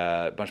 And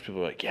a bunch of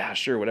people were like, yeah,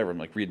 sure, whatever. I'm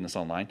like reading this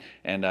online.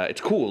 And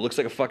it's cool. It looks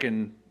like a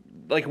fucking,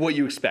 like what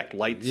you expect,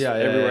 lights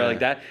everywhere like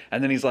that.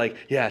 And then he's like,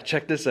 yeah,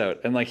 check this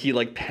out. And like he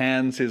like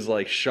pans his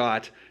like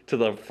shot to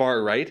the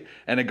far right,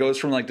 and it goes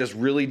from like this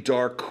really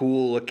dark,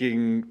 cool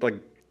looking like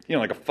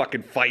like a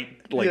fucking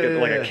fight, like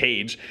a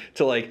cage,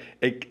 to like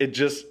it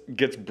just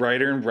gets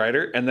brighter and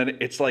brighter, and then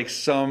it's like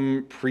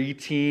some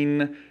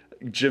preteen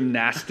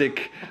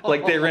gymnastic,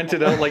 like they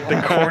rented out like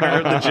the corner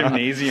of the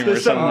gymnasium or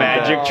There's some something like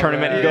that. magic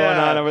tournament going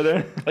on over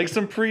there. Like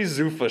some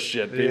pre-Zuffa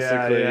shit,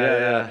 basically.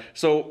 yeah.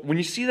 So when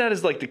you see that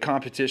as like the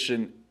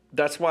competition,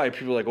 that's why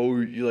people are like, oh,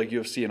 you like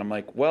UFC, and I'm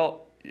like,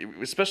 well,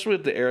 especially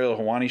with the Ariel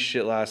Helwani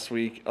shit last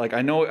week. Like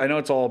I know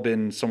it's all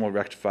been somewhat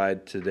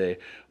rectified today,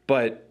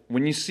 but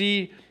when you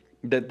see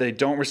that they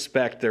don't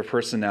respect their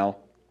personnel,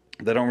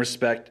 they don't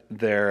respect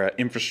their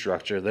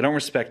infrastructure, they don't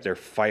respect their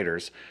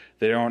fighters,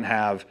 they don't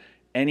have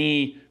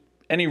any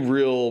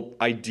real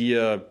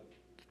idea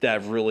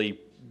that really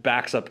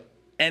backs up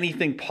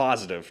anything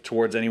positive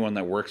towards anyone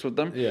that works with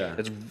them. Yeah.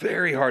 It's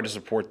very hard to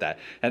support that.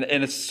 And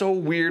it's so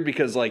weird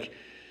because like,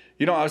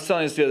 I was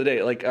telling this the other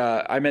day, like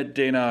I met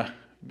Dana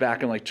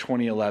back in like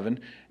 2011,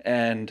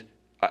 and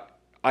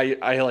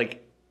I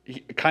like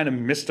kind of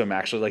missed him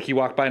actually. Like he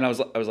walked by and I was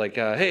like,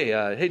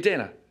 hey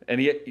Dana. And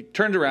he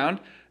turned around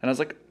and I was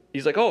like,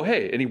 he's like, oh,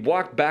 hey. And he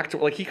walked back to,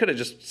 like, he could have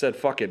just said,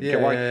 fuck it.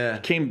 Yeah. He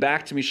came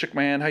back to me, shook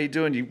my hand. How you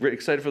doing? You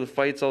excited for the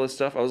fights, all this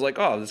stuff? I was like,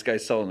 oh, this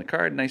guy's selling the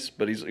card. Nice.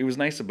 But he was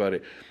nice about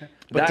it.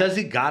 But does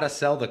he gotta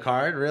sell the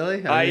card,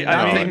 really?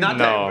 I mean, not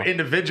no. that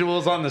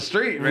individuals on the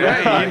street, Right,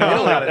 right? you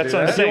know, that's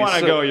what I'm If you saying. want to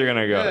So- go, you're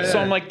gonna go. So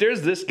I'm like,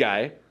 there's this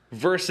guy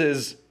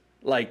versus,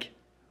 like,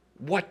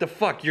 what the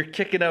fuck? You're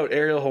kicking out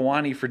Ariel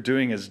Helwani for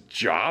doing his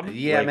job?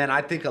 Yeah, Like, man.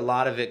 I think a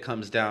lot of it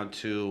comes down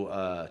to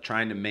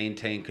trying to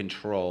maintain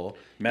control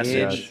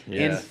Message. in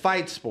Yeah.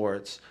 fight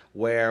sports,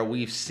 where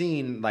we've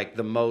seen like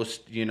the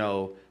most,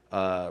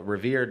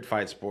 revered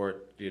fight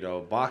sport,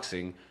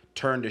 boxing,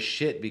 turn to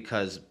shit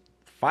because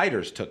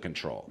fighters took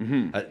control,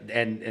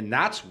 and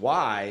that's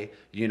why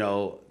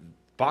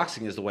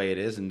boxing is the way it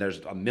is, and there's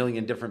a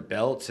million different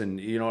belts, and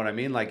you know what I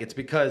mean? Like, it's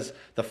because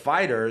the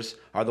fighters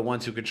are the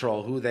ones who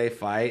control who they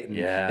fight, and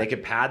they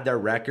can pad their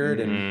record,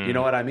 and you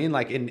know what I mean?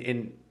 Like,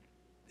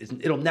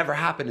 it'll never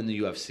happen in the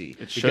UFC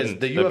because shouldn't.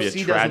 the That'd be a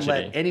UFC doesn't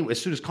let tragedy.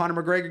 as soon as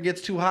Conor McGregor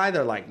gets too high,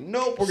 they're like,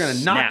 nope, we're gonna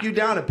Snap. knock you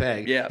down a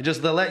peg. Yeah. And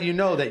just to let you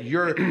know that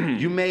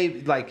you may,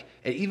 like,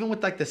 even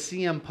with like the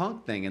CM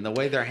Punk thing and the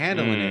way they're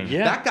handling it,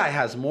 Yeah. that guy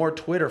has more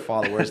Twitter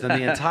followers than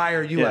the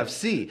entire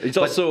UFC. He's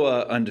But- also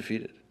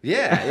undefeated.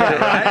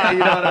 right? You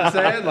know what I'm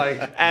saying?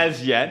 Like,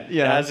 As yet,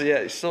 yeah.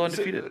 He's still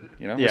undefeated.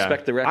 Yeah.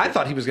 Respect the record. I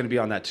thought he was gonna be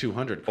on that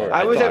 200 card.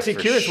 I was thought actually for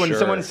curious when sure.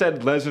 someone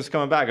said Lesnar's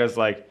coming back. I was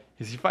like,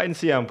 is he fighting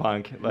CM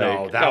Punk? Like,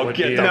 No, that would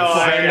get be the no, fuck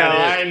I know,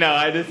 outta I know.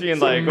 I just mean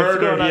Some like, what's murder.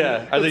 going on?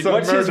 Yeah. Are they-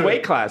 What's his murder.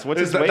 weight class? What's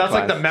his weight That's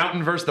class? like the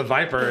Mountain versus the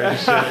Viper and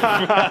shit. Hold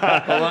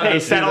on, Hey,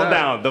 let's do settle that.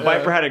 down. The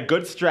Viper had a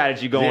good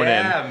strategy going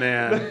Yeah,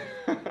 man.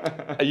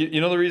 You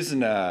know the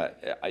reason,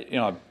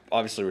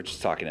 obviously we're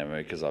just talking MMA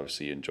because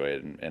obviously you enjoy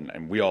it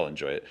and we all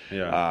enjoy it.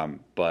 Yeah.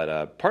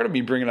 But part of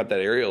me bringing up that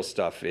aerial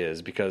stuff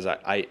is because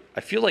I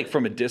feel like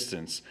from a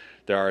distance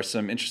there are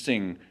some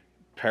interesting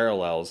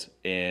parallels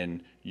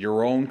in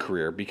your own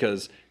career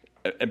because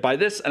by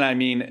this, and I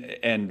mean,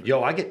 and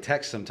Yo, I get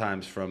texts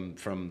sometimes from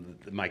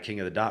my King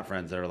of the Dot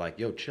friends that are like,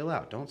 "Yo, chill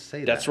out, don't say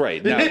that." that's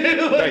right. Now,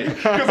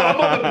 Because I'm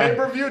on the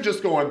pay-per-view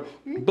just going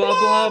blah,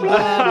 blah,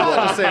 blah.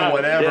 just saying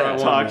whatever I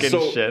want. talking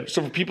so, shit.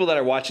 So for people that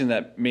are watching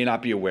that may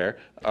not be aware,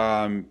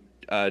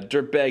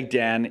 Dirtbag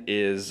Dan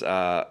is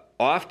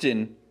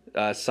often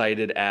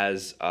cited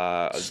as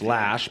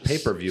Slash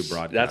pay-per-view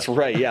broadcast. That's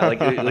right. Yeah,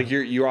 like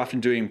you're often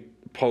doing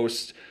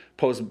post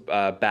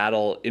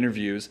battle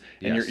interviews,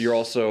 and Yes. you're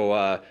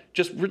also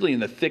just really in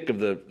the thick of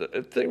the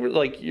thing.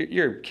 Like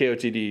you're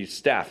KOTD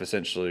staff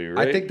essentially,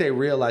 right? I think they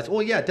realize.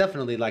 Well, yeah,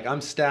 definitely. Like,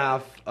 I'm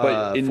staff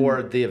But in-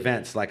 for the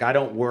events. Like, I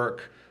don't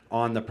work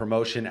on the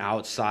promotion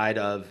outside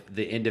of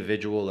the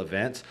individual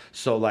events.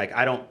 So, like,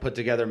 I don't put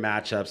together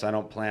matchups. I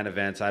don't plan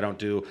events. I don't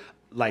do,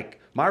 like,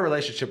 my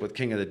relationship with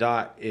King of the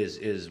Dot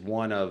is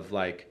one of,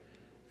 like,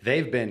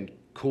 they've been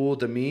cool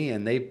to me,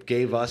 and they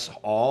gave us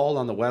all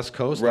on the West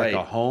Coast Right.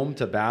 like a home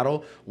to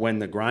battle when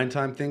the Grind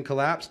Time thing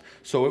collapsed.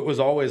 So it was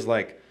always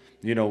like,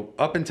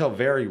 up until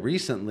very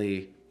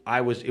recently,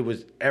 it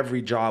was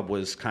every job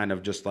was kind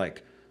of just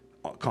like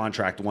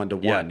contract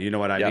 1-to-1. Yeah. You know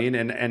what I Yep. mean?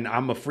 And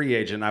I'm a free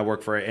agent. I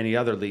work for any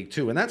other league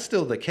too, and that's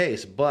still the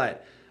case.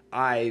 But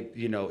I,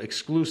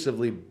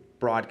 exclusively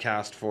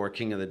broadcast for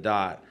King of the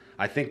Dot.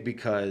 I think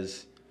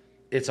because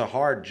it's a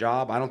hard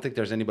job. I don't think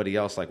there's anybody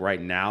else like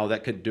right now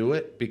that could do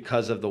it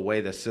because of the way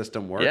the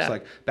system works. Yeah.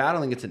 Like,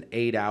 battling, it's an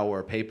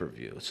 8-hour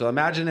pay-per-view. So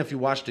imagine if you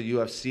watched a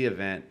UFC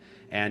event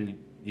and,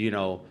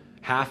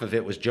 half of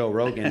it was Joe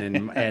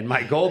Rogan and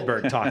Mike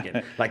Goldberg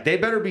talking. Like, they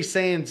better be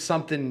saying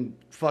something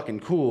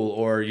fucking cool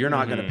or you're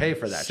not going to pay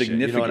for that shit.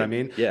 You know what I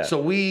mean? Yeah.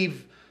 So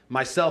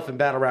myself and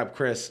Battle Rap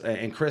Chris,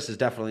 and Chris is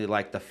definitely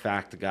like the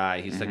fact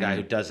guy. He's the guy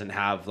who doesn't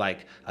have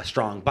like a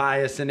strong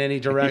bias in any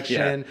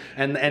direction,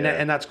 and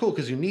that's cool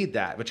because you need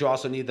that, but you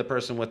also need the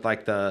person with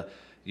like the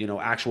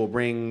actual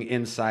ring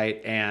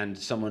insight and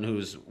someone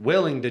who's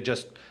willing to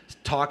just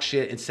talk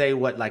shit and say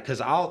what, like,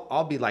 because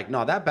I'll be like,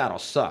 no, that battle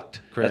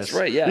sucked, Chris. That's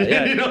right. Yeah,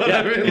 yeah. You know what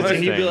I mean? And Like,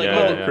 you'd be like, yeah,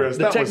 well, yeah. Chris,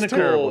 the that was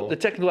terrible.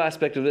 technical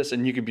aspect of this,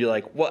 and you could be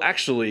like, well,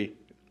 actually,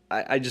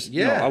 I just,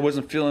 Yeah. I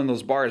wasn't feeling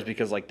those bars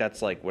because like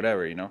that's like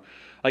whatever,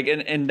 Like,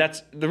 and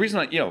that's the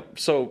reason,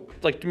 so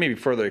like to maybe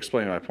further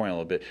explain my point a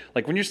little bit.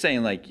 Like when you're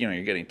saying like,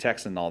 you're getting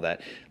texts and all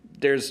that,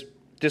 there's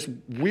this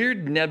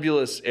weird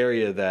nebulous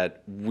area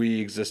that we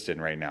exist in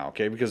right now,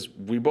 okay? Because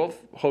we both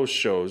host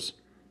shows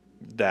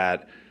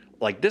that,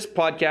 like this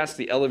podcast,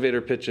 the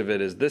elevator pitch of it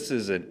is this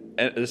is a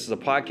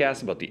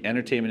podcast about the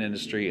entertainment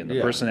industry and the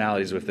Yeah.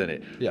 personalities within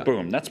it. Yeah.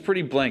 Boom. That's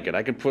pretty blanket.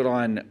 I can put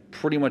on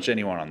pretty much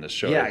anyone on this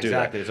show. Yeah, to do that.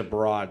 exactly. It's a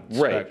broad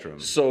Right. spectrum.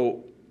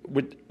 So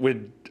with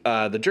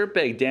the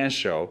Dirtbag Dance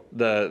Show,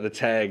 the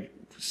tag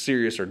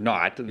serious or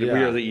not, we Yeah.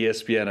 are the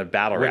ESPN of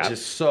battle rap. Which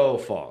is so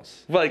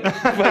false. like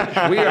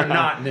We are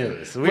not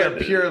news. We are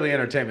purely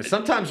entertainment.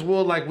 Sometimes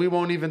we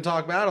won't even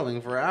talk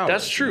battling for hours.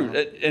 that's true,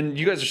 and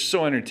you guys are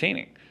so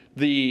entertaining.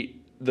 The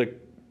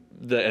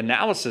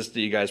analysis that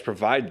you guys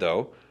provide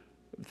though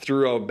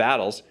throughout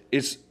battles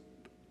is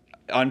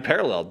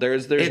unparalleled.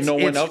 There's no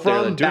one out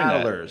there from that doing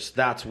battlers.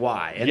 That's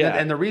why. And Yeah.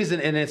 and the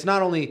reason, and it's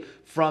not only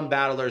from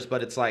battlers,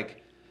 but it's like,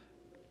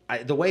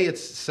 the way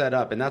it's set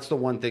up, and that's the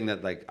one thing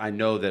that like I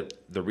know that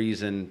the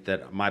reason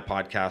that my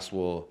podcast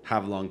will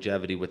have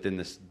longevity within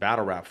this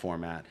battle rap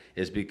format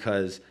is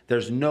because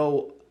there's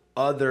no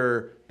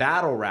other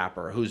battle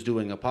rapper who's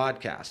doing a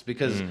podcast,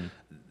 because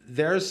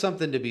there's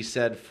something to be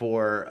said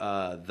for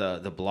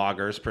the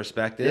blogger's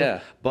perspective. Yeah.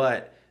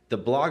 But the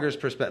blogger's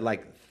perspective,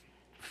 like,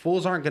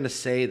 fools aren't going to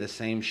say the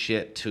same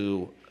shit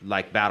to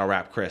like Battle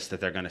Rap Chris that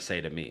they're going to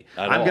say to me.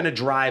 I'm going to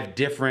drive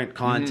different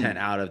content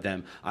out of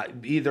them,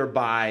 either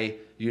by,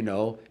 you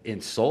know,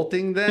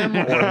 insulting them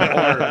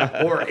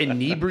or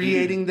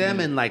inebriating them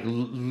and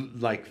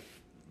like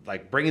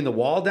bringing the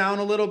wall down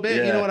a little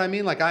bit. You know what I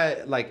mean?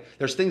 Like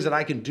there's things that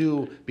I can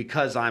do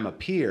because I'm a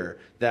peer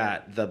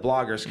that the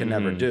bloggers can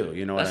never do.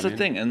 You know what I mean? That's the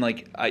thing. And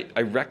like,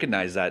 I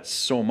recognize that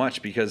so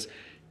much because,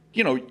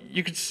 you know,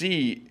 you could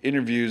see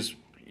interviews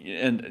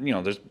and, you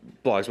know, there's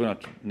blogs, we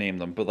don't have to name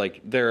them, but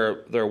like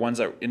there are ones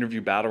that interview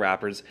battle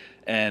rappers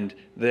and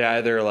they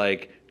either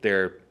like,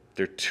 they're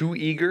too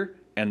eager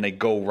and they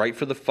go right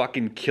for the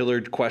fucking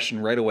killer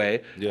question right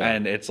away. Yeah.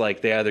 And it's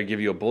like they either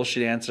give you a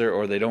bullshit answer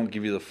or they don't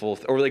give you the full,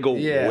 or they go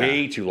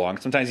way too long.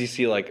 Sometimes you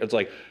see like, it's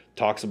like,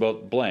 talks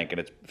about blank and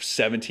it's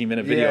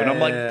 17-minute video. And I'm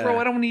like, bro,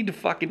 I don't need to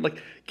fucking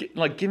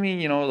give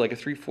me, you know, like a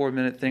 3-4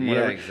 minute thing,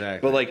 whatever. Yeah,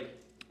 exactly. But like,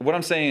 what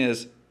I'm saying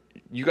is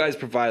you guys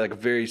provide like a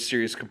very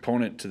serious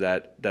component to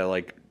that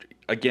like,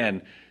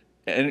 again,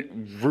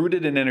 and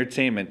rooted in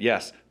entertainment,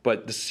 yes,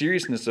 but the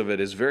seriousness of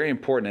it is very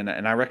important,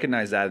 and I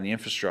recognize that in the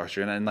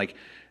infrastructure, and like,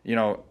 you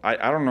know,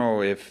 I don't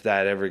know if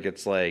that ever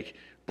gets like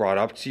brought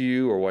up to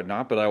you or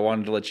whatnot, but I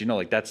wanted to let you know,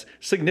 like, that's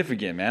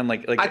significant, man.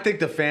 Like I think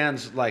the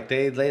fans, like,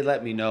 they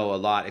let me know a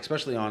lot,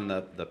 especially on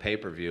the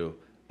pay-per-view.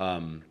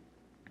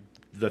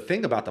 The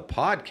thing about the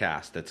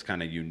podcast that's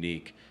kind of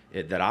unique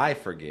that I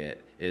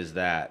forget is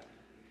that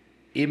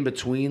in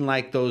between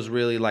like those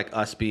really like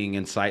us being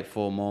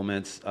insightful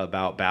moments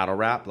about battle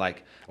rap,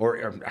 like,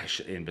 or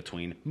in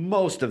between,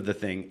 most of the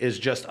thing is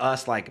just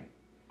us like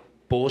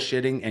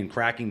bullshitting and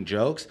cracking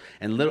jokes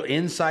and little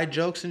inside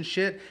jokes and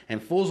shit.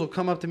 And fools will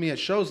come up to me at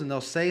shows and they'll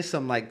say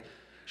some like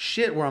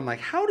shit where I'm like,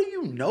 how do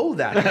you know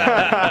that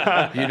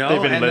guy? You know,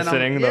 they've been and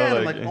listening. Then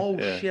I'm like, oh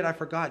shit, I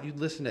forgot you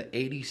listened to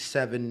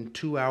 87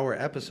 2-hour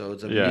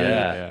episodes of me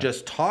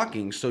just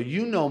talking. So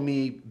you know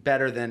me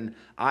better than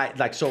I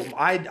like. So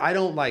I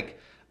don't like.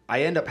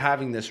 I end up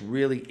having this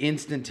really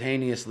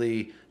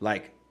instantaneously,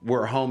 like,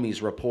 we're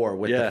homies rapport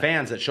with the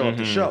fans that show up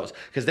to shows.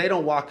 Because they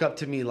don't walk up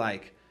to me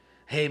like,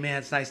 hey, man,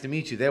 it's nice to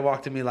meet you. They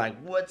walk to me like,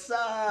 what's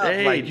up?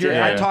 Hey, like,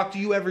 I talk to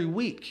you every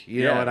week.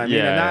 You know what I mean?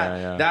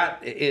 And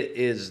that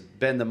is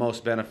been the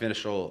most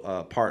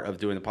beneficial part of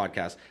doing the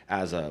podcast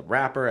as a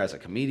rapper, as a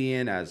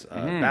comedian, as a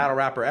battle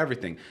rapper,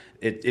 everything.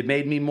 It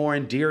made me more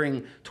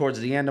endearing towards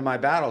the end of my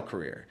battle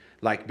career.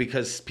 Like,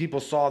 because people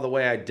saw the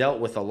way I dealt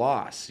with a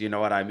loss, you know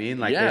what I mean?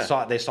 Like,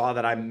 they saw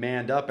that I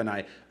manned up and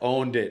I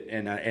owned it,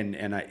 and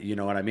I, you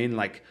know what I mean?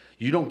 Like,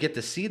 you don't get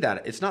to see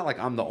that. It's not like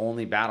I'm the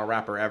only battle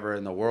rapper ever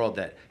in the world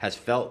that has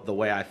felt the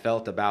way I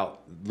felt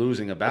about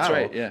losing a battle.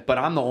 That's right, yeah. But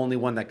I'm the only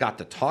one that got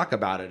to talk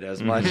about it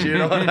as much, you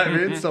know what I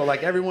mean? So,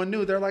 like, everyone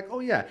knew. They're like,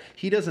 oh, yeah,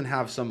 he doesn't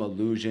have some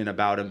illusion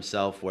about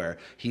himself where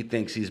he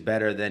thinks he's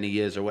better than he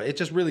is or what. It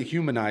just really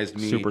humanized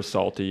me. Super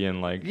salty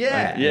and, like...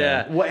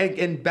 Well,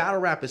 and battle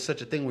rap is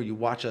such a thing where you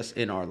watch us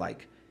in our,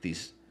 like,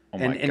 these... Oh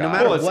my and God. no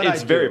matter what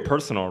it's very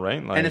personal,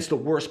 right? Like, and it's the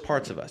worst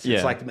parts of us.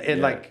 It's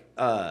like,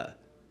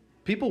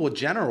 people will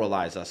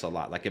generalize us a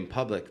lot. Like in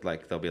public,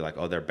 like they'll be like,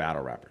 "Oh, they're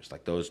battle rappers."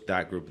 Like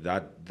that group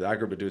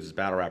of dudes is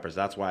battle rappers.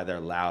 That's why they're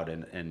loud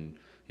and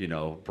you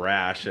know,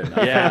 brash and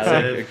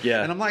offensive.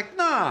 And I'm like,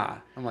 nah.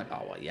 I'm like,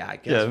 oh well, yeah, I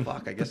guess.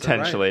 Fuck, I guess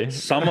potentially right.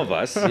 Some of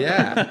us. But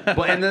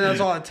and then that's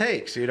all it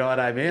takes. You know what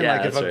I mean?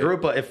 Like if a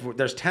group of, if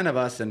there's 10 of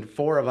us and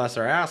 4 of us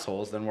are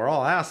assholes, then we're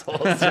all assholes.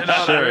 You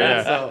know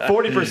sure, So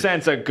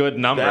 40%'s a good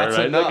number. That's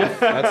right? enough.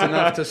 That's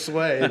enough to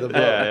sway the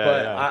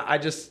vote. I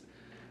just,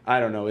 I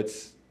don't know.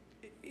 It's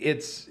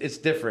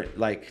different,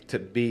 like to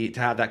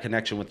have that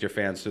connection with your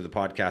fans through the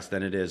podcast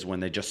than it is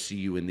when they just see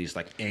you in these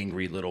like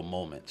angry little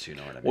moments. You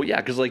know what I mean? Well, yeah,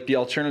 because like the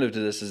alternative to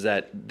this is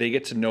that they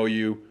get to know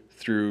you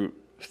through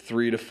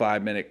 3 to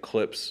 5 minute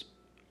clips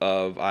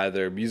of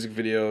either music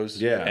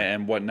videos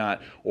and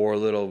whatnot, or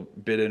little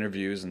bit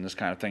interviews and this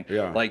kind of thing.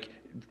 Yeah. Like,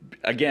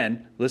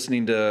 again,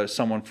 listening to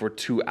someone for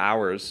 2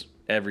 hours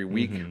every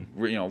week, you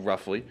know,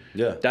 roughly.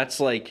 Yeah. That's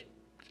like,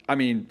 I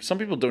mean, some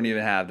people don't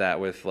even have that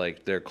with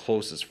like their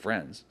closest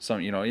friends.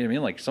 Some, you know what I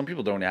mean? Like some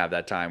people don't have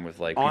that time with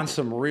like on people,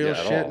 some real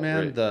shit,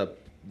 man. Right. The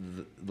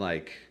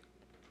like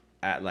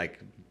at like,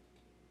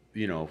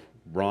 you know,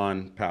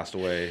 Ron passed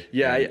away.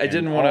 Yeah, I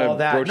didn't want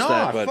to broach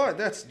that. But fuck,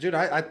 that's dude.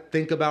 I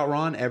think about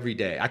Ron every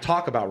day. I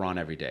talk about Ron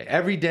every day.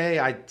 Every day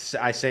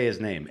I say his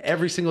name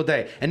every single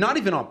day, and not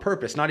even on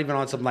purpose. Not even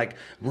on some like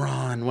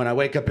Ron when I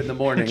wake up in the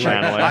morning.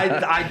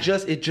 Like,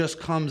 it just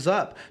comes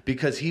up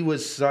because he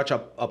was such a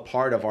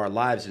part of our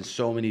lives in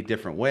so many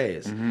different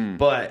ways. Mm-hmm.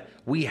 But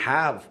we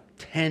have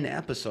 10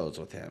 episodes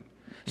with him.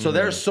 So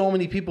there's so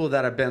many people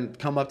that have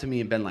come up to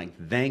me and been like,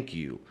 thank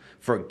you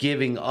for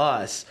giving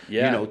us,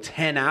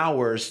 10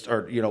 hours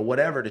or,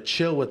 whatever to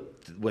chill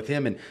with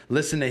him and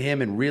listen to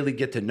him and really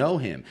get to know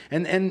him.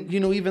 And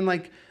even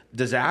like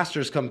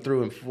disasters come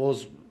through and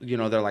fools,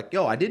 they're like,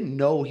 yo, I didn't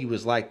know he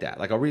was like that.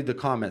 Like I'll read the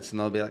comments and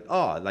they'll be like,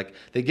 oh, like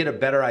they get a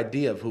better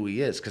idea of who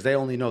he is because they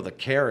only know the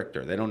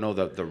character. They don't know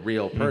the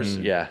real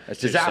person. Yeah.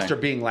 That's Disaster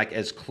being like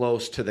as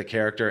close to the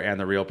character and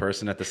the real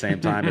person at the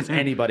same time as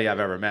anybody I've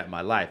ever met in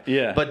my life.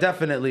 Yeah. But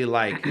definitely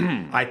like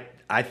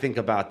I think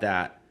about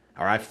that,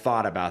 or I've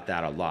thought about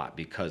that a lot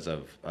because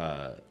of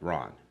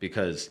Ron,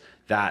 because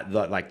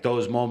like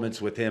those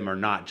moments with him are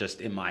not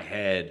just in my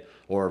head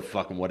or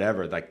fucking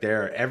whatever. Like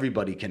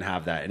everybody can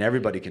have that and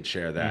everybody can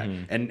share that.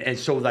 And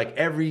so like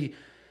every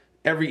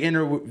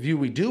interview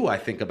we do, I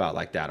think about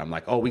like that. I'm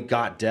like, oh, we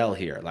got Del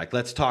here. Like,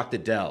 let's talk to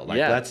Del. Like,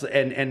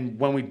 and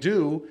when we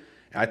do,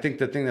 I think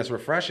the thing that's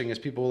refreshing is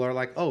people are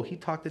like, oh, he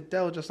talked to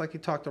Del just like he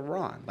talked to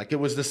Ron. Like it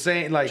was the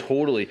same. Like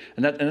totally,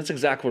 and that's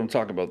exactly what I'm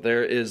talking about.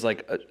 There is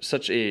like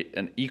such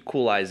an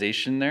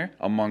equalization there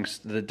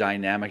amongst the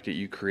dynamic that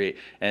you create,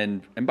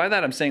 and by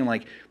that I'm saying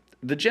like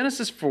the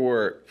genesis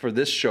for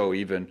this show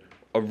even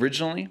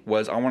originally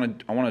was I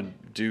want to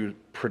do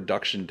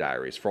production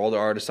diaries for all the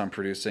artists I'm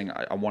producing.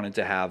 I wanted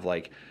to have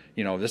like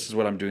this is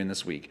what I'm doing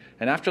this week,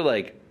 and after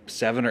like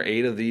 7 or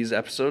 8 of these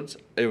episodes,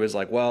 it was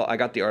like, well, I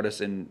got the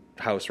artist in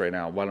house right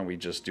now. Why don't we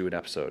just do an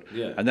episode?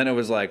 Yeah. And then it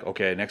was like,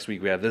 okay, next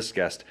week we have this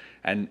guest,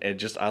 and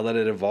I let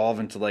it evolve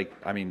into like,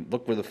 I mean,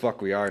 look where the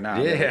fuck we are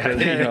now.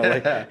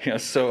 Yeah.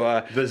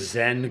 So the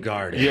Zen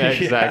garden. Yeah,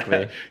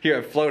 exactly. Here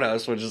at Float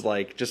House, which is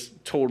like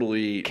just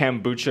totally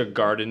kombucha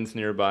gardens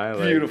nearby.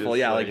 Like, beautiful.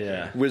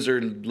 just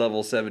Wizard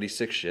level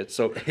 76 shit.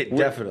 So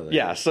definitely.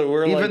 Yeah. So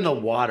we're even like, the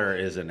water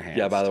is enhanced.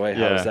 Yeah. By the way,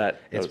 how was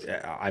that?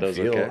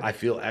 I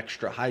feel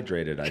extra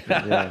hydrated. I think.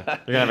 You're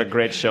gonna have a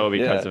great show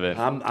because of it.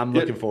 I'm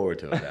looking forward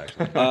to it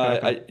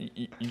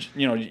actually.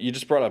 You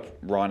just brought up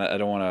Ron. I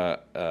didn't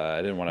want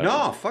to.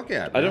 No, fuck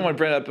yeah. Man. I didn't want to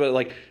bring it up, but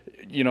like,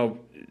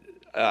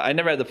 I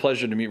never had the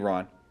pleasure to meet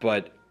Ron,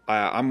 but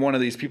I'm one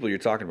of these people you're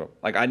talking about.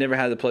 Like, I never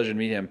had the pleasure to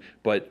meet him,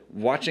 but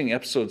watching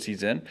episodes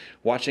he's in,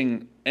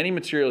 watching any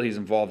material he's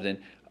involved in,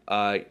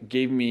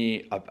 gave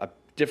me a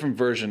different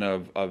version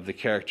of the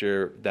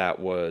character that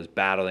was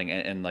battling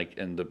and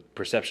the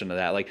perception of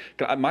that. Like,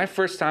 my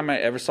first time I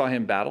ever saw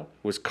him battle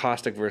was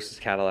Caustic versus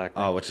Cadillac.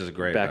 Oh, which is a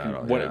great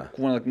battle.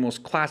 One of the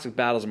most classic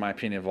battles in my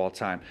opinion of all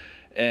time.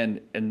 And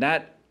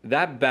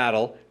that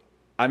battle,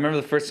 I remember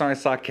the first time I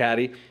saw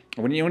Caddy,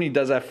 when he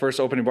does that first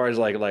opening bar, he's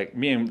like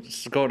me and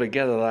go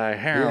together like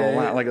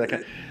hair,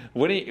 like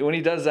when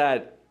he does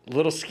that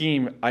little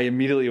scheme, I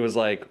immediately was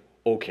like,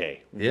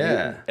 okay,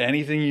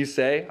 anything you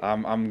say,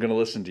 I'm gonna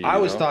listen to you. I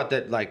always thought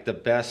that like the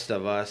best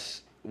of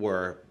us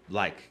were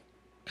like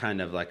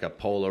kind of like a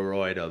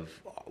Polaroid of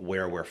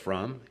where we're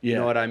from. You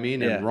know what I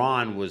mean? And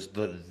Ron was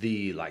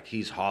the like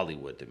he's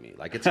Hollywood to me.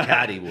 Like it's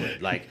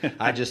Caddywood. Like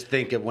I just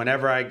think of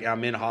whenever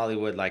I'm in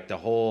Hollywood, like the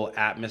whole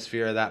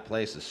atmosphere of that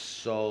place is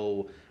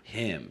so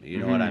him. You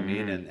know what I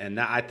mean? And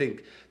I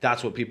think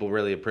that's what people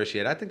really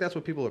appreciate. I think that's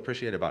what people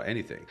appreciate about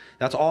anything.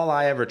 That's all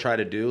I ever try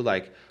to do.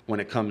 Like when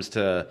it comes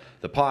to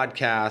the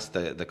podcast,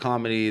 the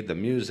comedy, the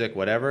music,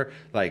 whatever,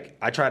 like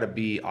I try to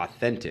be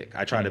authentic.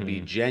 I try to be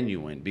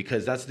genuine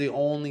because that's the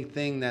only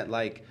thing that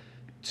like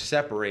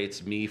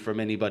separates me from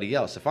anybody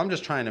else. If I'm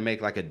just trying to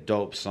make like a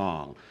dope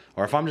song,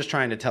 or if I'm just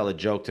trying to tell a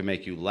joke to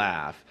make you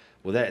laugh,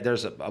 well,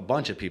 there's a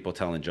bunch of people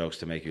telling jokes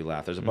to make you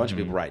laugh. There's a bunch of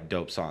people writing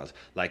dope songs.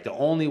 Like the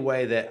only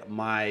way that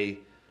my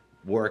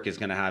work is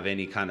going to have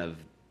any kind of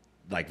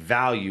like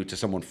value to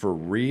someone for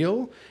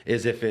real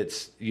is if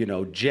it's,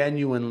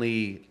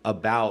 genuinely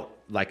about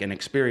like an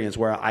experience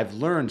where I've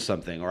learned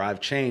something or I've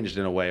changed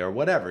in a way or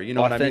whatever. You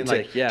know Authentic, what I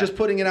mean? Like just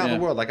putting it out in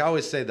the world. Like I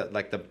always say that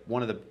like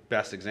one of the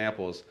best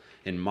examples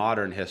in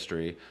modern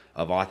history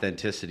of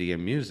authenticity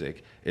in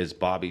music is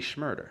Bobby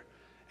Shmurda.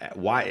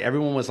 Why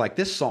everyone was like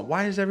this song?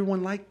 Why does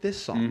everyone like this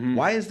song?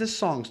 Why is this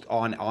song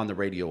on the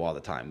radio all the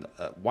time?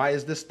 Why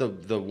is this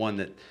the one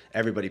that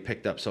everybody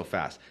picked up so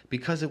fast?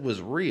 Because it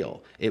was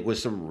real. It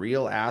was some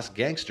real ass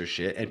gangster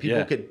shit, and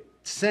people could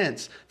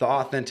sense the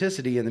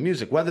authenticity in the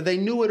music, whether they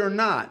knew it or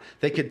not.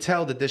 They could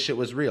tell that this shit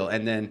was real.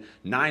 And then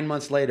 9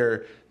 months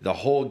later, the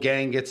whole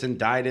gang gets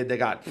indicted. They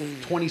got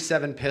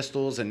 27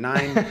 pistols and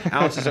 9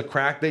 ounces of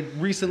crack. They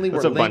recently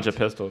That's were a bunch of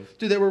pistols.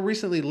 Dude, they were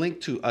recently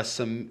linked to a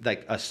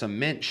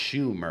cement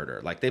shoe murder.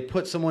 Like they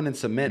put someone in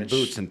cement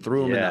boots and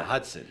threw them in the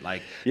Hudson.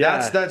 Like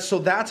that's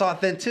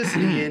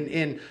authenticity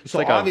in so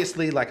like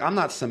obviously like I'm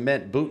not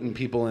cement booting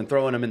people and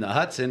throwing them in the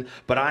Hudson,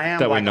 but I am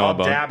like I'll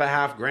dab a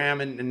half gram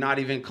and not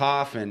even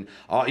cough and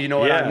you know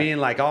what I mean?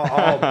 Like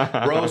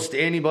I'll roast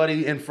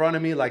anybody in front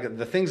of me. Like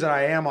the things that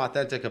I am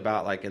authentic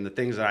about, like and the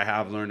things that I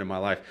have learned in my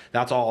life,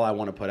 that's all I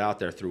want to put out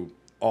there through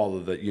all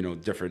of the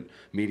different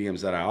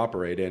mediums that I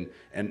operate in.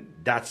 And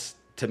that's,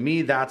 to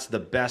me, that's the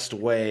best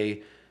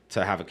way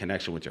to have a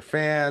connection with your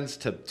fans,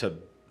 to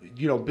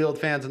build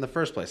fans in the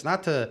first place,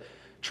 not to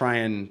try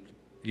and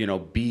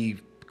be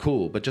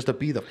cool, but just to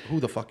be who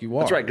the fuck you are.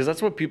 That's right, because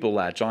that's what people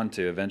latch on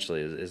to eventually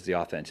is the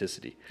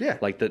authenticity. Yeah,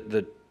 like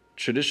the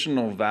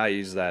traditional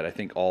values that I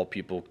think all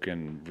people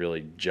can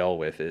really gel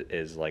with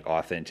is like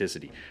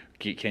authenticity.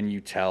 Can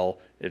you tell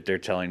if they're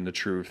telling the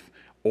truth?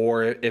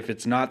 Or if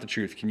it's not the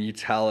truth, can you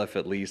tell if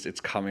at least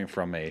it's coming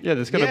from a they're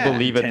just gonna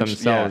believe it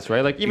themselves,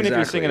 right? Like even if you're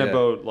Exactly, singing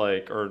about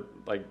or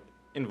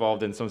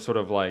involved in some sort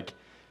of like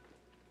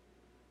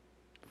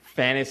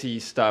fantasy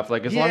stuff,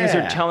 like as long as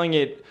you're telling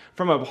it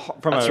from a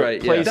That's a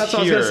right, place That's what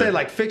I was here. gonna say.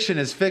 Like fiction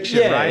is fiction,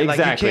 Yeah, right?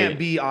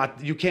 exactly. Like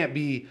you can't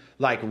be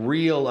like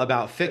real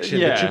about fiction,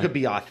 but Yeah. you could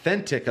be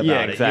authentic about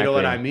Yeah, it. You know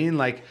what I exactly. mean?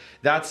 Like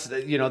that's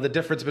the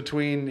difference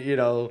between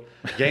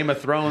Game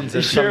of Thrones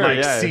and Sure, some like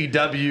yeah.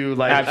 CW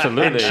like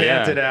Absolutely,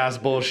 enchanted yeah. ass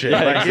bullshit.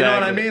 Yeah, Like you know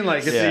what I exactly. mean?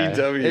 Like Yeah.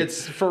 CW.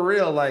 it's for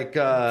real. Like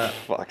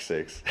fuck's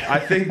sakes. I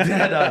think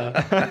that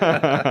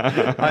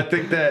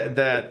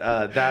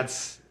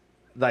that's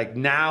like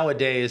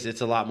nowadays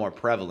it's a lot more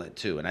prevalent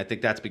too, and I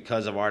think that's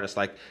because of artists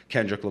like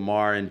Kendrick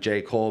Lamar and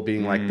J. Cole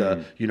being like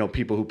the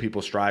people who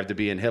people strive to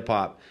be in hip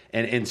hop,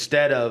 and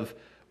instead of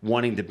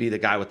wanting to be the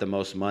guy with the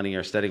most money, or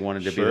instead of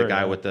wanting to be Sure, the guy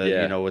yeah. with the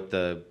Yeah. with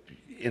the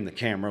in the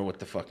camera with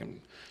the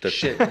fucking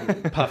shit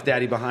Puff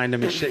Daddy behind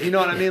him and shit. You know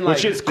what I mean? Like,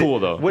 Which is cool,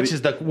 though.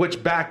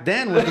 Which back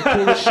then was the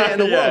coolest shit in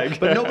the Yeah, world.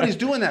 But nobody's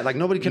doing that. Like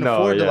nobody can No,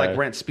 afford to yeah. like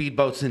rent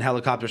speedboats and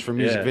helicopters for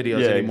music Yeah.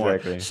 videos Yeah, anymore.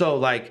 exactly. So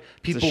like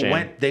people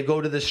shame. they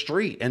go to the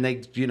street and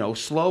they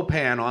slow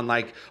pan on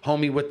like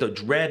homie with the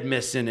dread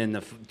missing and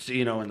the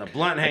and the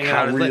blunt hanging how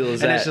out his real lip.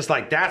 is And that? it's just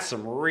like that's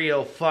some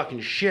real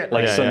fucking shit.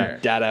 Like Yeah, some yeah.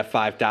 Data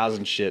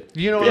 5000 shit.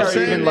 You know what Yeah, I'm or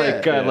saying? even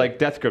like Yeah. like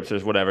Death Grips or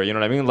whatever. You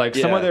know what I mean? Like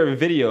some Yeah. of their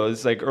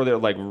videos, like or they're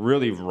like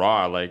really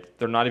raw. Like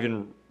they're not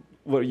even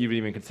what you would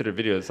even consider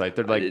videos. Like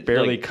they're like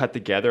barely like- cut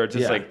together. It's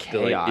just Yeah. like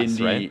They're chaos, like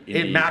indie, right?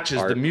 It indie matches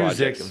the art music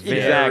projects. very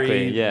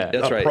Exactly, yeah.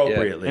 That's right, yeah.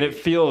 appropriately. And it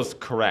feels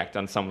correct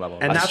on some level.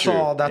 And That's that's true.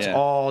 all. That's Yeah.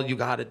 all you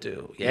got to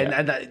do.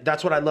 And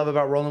that's what I love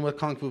about rolling with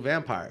Kung Fu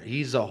Vampire.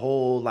 He's a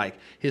whole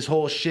his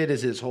whole shit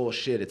is his whole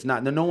shit. It's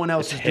not. No one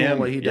else is doing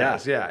what he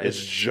does. Yeah,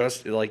 it's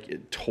just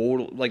like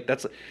total. Like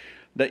that's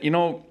that.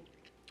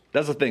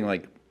 That's the thing.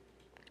 Like,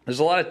 there's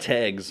a lot of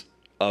tags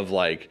of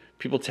like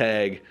people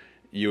tag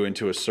you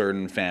into a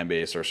certain fan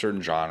base or a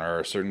certain genre or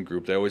a certain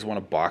group. They always want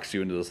to box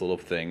you into this little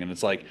thing, and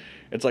it's like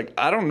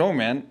I don't know,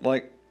 man.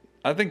 Like,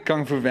 I think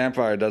Kung Fu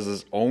Vampire does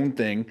his own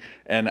thing,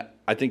 and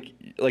I think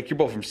like you're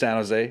both from San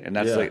Jose, and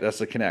that's Yeah. that's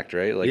the connect,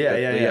 right? Like,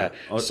 yeah.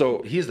 Oh,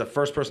 So he's the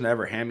first person to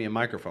ever hand me a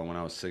microphone when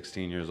I was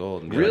 16 years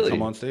old and Really?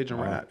 come on stage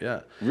and rap.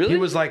 Yeah, Really?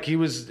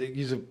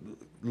 He's a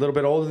little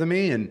bit older than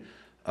me, and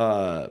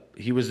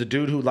he was the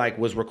dude who like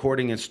was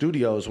recording in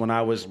studios when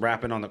I was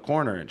rapping on the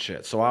corner and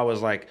shit. So I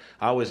was like,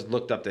 I always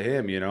looked up to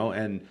him,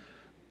 and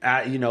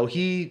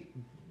he,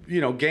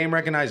 game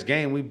recognized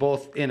game. We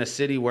both in a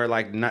city where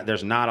like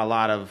there's not a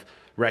lot of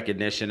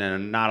recognition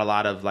and not a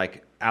lot of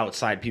like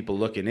outside people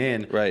looking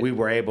in. Right. We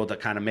were able to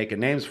kind of make a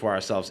names for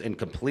ourselves in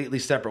completely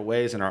separate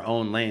ways in our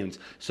own lanes.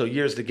 So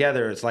years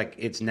together, it's like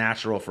it's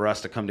natural for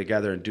us to come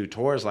together and do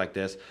tours like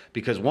this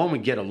because one, we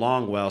get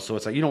along well. So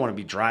it's like you don't want to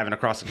be driving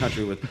across the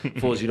country with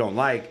fools you don't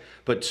like.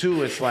 But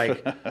two, it's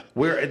like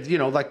we're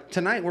like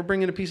tonight we're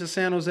bringing a piece of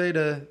San Jose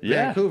to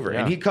Vancouver,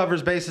 Yeah. and he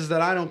covers bases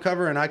that I don't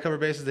cover, and I cover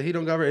bases that he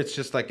don't cover. It's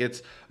just like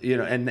it's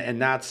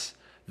and that's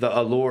the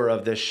allure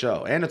of this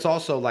show. And it's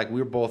also like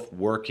we're both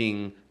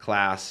working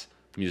class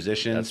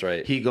musicians. That's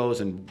right. He goes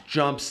and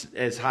jumps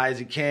as high as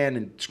he can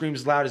and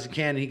screams as loud as he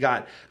can. And he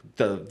got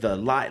the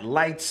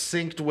lights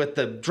synced with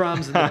the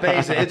drums and the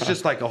bass. It's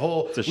just like a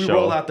whole. a We show.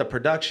 roll out the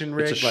production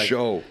rig. It's a like,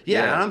 show.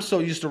 Yeah, Yeah. and I'm so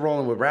used to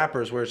rolling with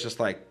rappers where it's just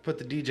like put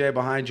the DJ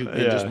behind you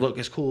and Yeah. just look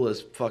as cool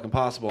as fucking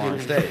possible on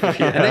stage. And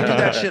they do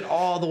that shit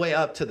all the way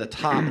up to the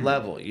top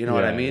level. You know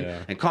what I Yeah, mean?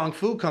 yeah. And Kung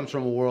Fu comes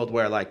from a world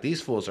where like these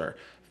fools are.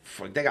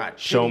 They got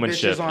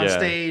Showmanship, bitches on yeah.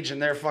 stage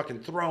and they're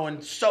fucking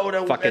throwing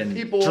soda Fucking and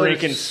people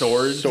drinking are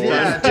swords.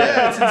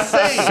 Yeah, it's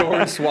insane.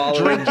 sword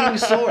swallowing. Drinking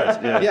swords.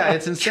 Yeah,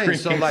 it's insane.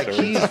 So Drinking like swords.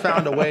 he's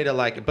found a way to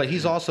like, but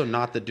he's also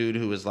not the dude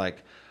who is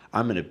like,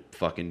 I'm gonna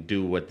fucking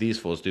do what these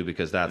fools do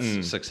because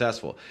that's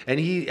successful. And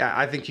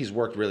I think he's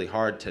worked really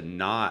hard to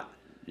not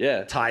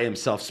tie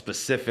himself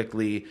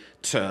specifically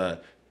to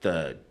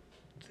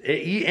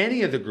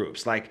any of the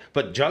groups,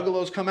 but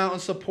Juggalos come out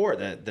and support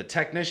the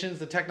technicians,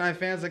 the Tech Nine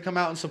fans that come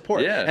out and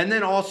support, and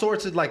then all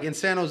sorts of like in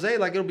San Jose,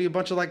 like it'll be a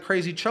bunch of like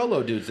crazy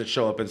cholo dudes that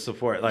show up and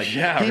support. Like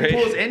he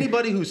pulls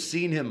anybody who's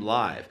seen him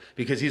live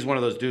because he's one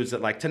of those dudes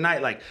that like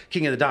tonight, like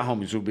King of the Dot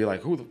homies would be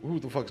like, who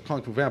the fuck is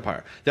Kung Fu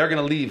Vampire? They're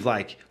gonna leave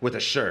like with a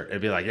shirt and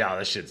be like, yeah,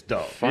 this shit's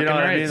dope. You know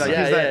what I mean? Like,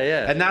 Yeah, he's like,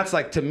 yeah. And that's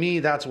like to me,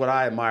 that's what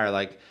I admire.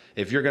 Like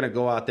if you're gonna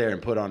go out there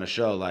and put on a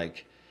show,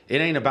 like. It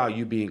ain't about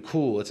you being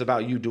cool. It's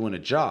about you doing a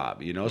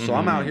job, So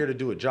I'm out here to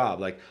do a job.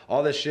 Like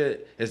all this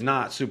shit is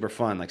not super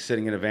fun. Like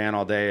sitting in a van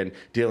all day and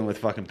dealing with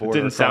fucking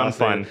border. Didn't sound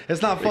crossing. fun.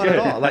 It's not fun at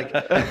all. Like,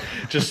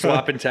 Just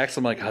swapping texts.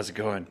 I'm like, how's it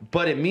going?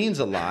 but it means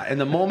a lot. And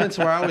the moments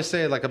where I always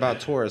say like about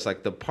tours,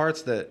 like the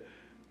parts that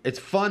it's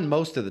fun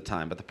most of the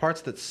time, but the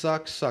parts that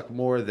suck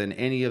more than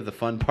any of the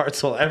fun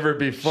parts will ever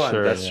be fun.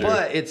 Sure, That's true.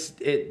 But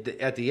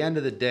at the end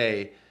of the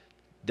day,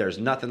 there's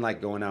nothing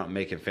like going out and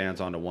making fans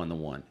on the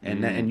one-to-one.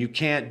 And you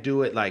can't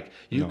do it like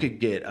you could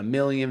get 1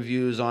 million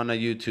views on a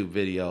YouTube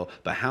video,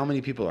 but how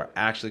many people are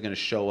actually going to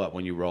show up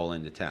when you roll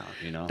into town,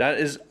 you know? That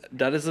is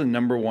the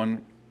number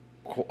one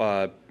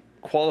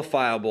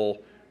qualifiable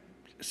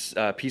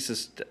piece of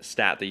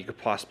stat that you could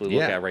possibly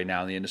look at right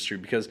now in the industry,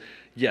 because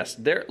yes,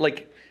 there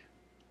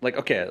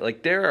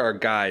there are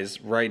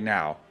guys right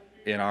now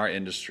in our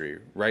industry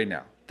right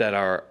now that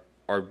are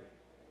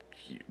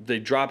they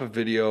drop a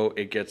video,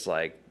 it gets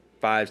like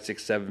 5,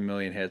 6, 7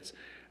 million hits,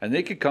 and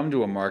they could come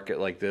to a market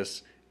like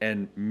this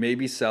and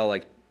maybe sell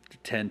like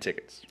 10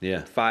 tickets,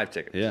 5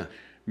 tickets,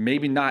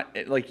 maybe not,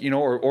 like, you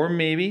know, or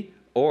maybe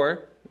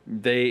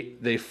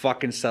they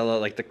fucking sell it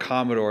like the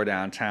Commodore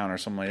downtown or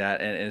something like that,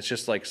 and it's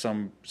just like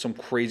some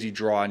crazy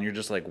draw, and you're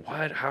just like,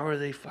 what? How are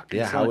they fucking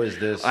selling? How is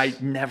this?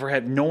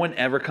 No one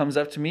ever comes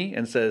up to me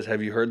and says,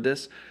 have you heard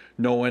this?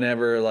 No one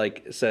ever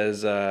like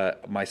says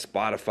my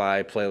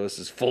Spotify playlist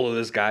is full of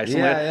this guy.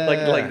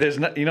 Like there's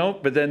not, you know,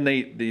 but then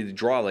they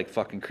draw like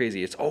fucking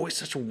crazy. It's always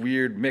such a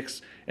weird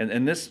mix,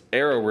 and this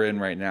era we're in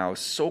right now is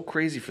so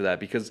crazy for that,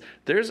 because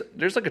there's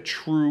like a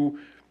true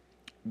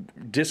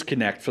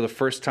disconnect for the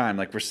first time,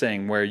 like we're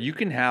saying, where you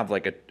can have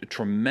like a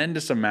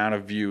tremendous amount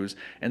of views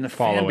and the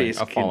fan base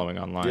following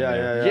online.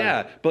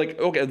 Yeah, but like,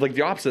 okay, like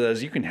the opposite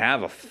is you can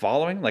have a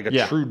following, like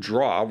a true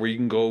draw, where you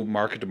can go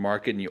market to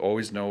market and you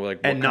always know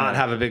like and not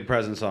have a big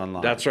presence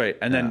online. That's right,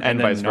 and then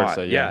vice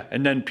versa.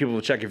 And then people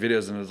will check your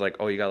videos and it's like,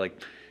 oh, you got like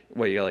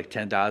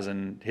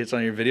 10,000 hits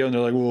on your video, and they're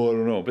like, well, I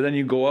don't know. But then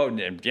you go out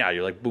and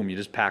you're like, boom, you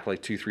just pack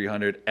like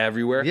 200-300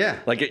 everywhere. Yeah,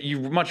 like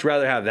you'd much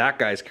rather have that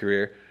guy's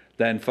career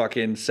than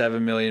fucking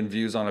 7 million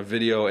views on a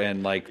video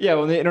and like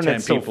well, the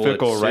internet's so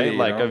fickle, right?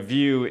 Like, you know? A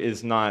view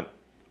is not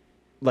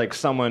like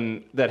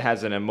someone that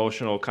has an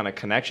emotional kind of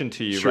connection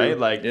to you, right?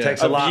 Like, it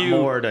takes a lot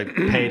more to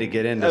pay to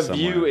get into somewhere.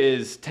 A view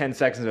is 10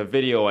 seconds of a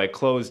video, I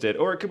closed it,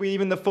 or it could be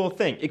even the full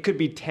thing. It could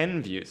be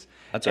 10 views.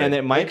 That's right. And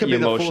it might could be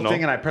emotional. the full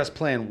thing, and I pressed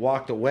play and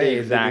walked away.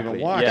 Exactly. And didn't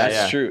even watch.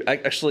 That's true.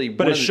 Actually,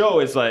 but a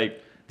show is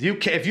like,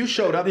 if you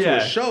showed up to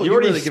a show, you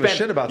already really give a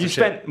shit about the shit.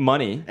 You spent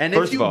money. And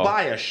first if you of all.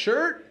 buy a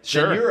shirt,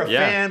 then you're a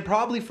fan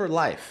probably for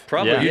life.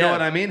 Probably. You know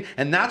what I mean?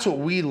 And that's what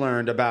we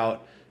learned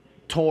about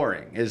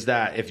touring, is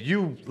that if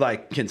you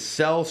like can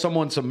sell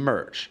someone some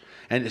merch,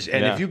 and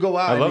if you go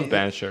out, I love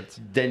band shirts.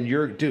 Then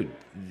they're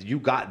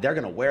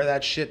gonna wear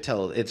that shit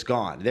till it's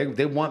gone.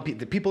 They want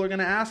the people are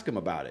gonna ask them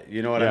about it.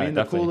 You know what I mean?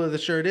 Definitely. The cooler the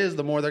shirt is,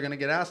 the more they're gonna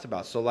get asked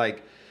about. So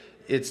like,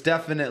 it's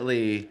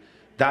definitely.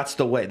 That's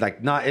the way.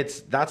 Like,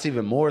 that's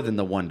even more than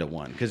the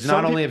one-to-one, because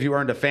not only have you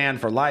earned a fan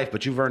for life,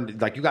 but you've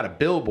earned, like, you got a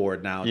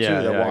billboard now too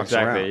that walks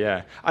around.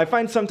 Yeah, I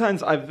find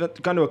sometimes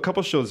I've gone to a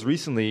couple shows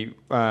recently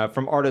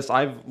from artists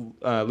I've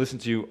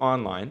listened to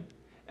online,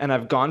 and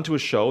I've gone to a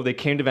show. They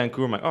came to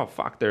Vancouver. I'm like, oh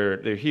fuck,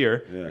 they're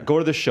here. Yeah. Go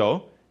to the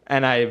show,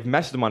 and I've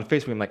messaged them on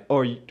Facebook. I'm like,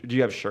 oh, do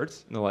you have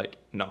shirts? And they're like,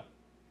 no.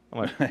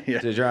 I'm like,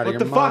 Dude, you're out of what your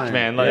the mind. fuck,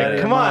 man? Like,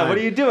 come on, what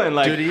are you doing?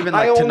 Like, dude, even I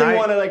like only tonight,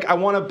 want to I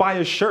want to buy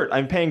a shirt.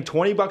 I'm paying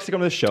 $20 to come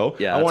to the show.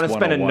 Yeah, I want to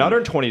spend 101.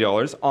 another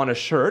 $20 on a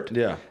shirt.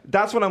 Yeah.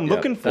 That's what I'm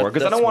looking for,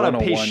 because I that's don't want to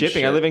pay 101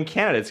 shipping. I shit. live in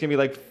Canada. It's gonna be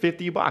like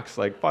 $50.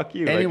 Like, fuck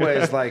you.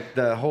 anyways, like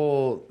the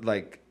whole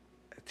like.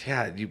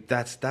 Yeah,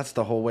 that's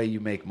the whole way you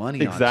make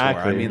money on tour.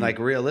 I mean, like,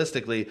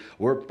 realistically,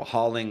 we're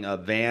hauling a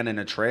van and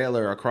a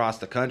trailer across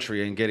the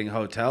country and getting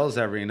hotels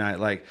every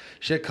night. Like,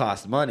 shit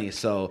costs money.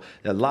 So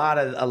a lot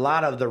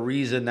of the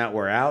reason that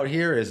we're out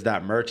here is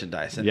that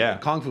merchandise.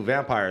 And Kung Fu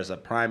Vampire is a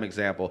prime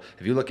example.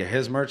 If you look at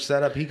his merch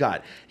setup, he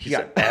got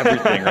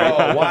everything.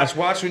 Right? Oh,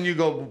 watch when you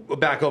go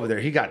back over there.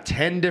 He got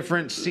 10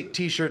 different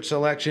t-shirt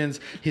selections.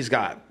 He's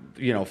got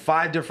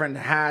 5 different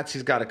hats.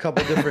 He's got a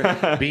couple different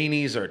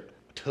beanies or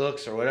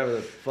tooks or whatever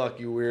the fuck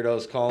you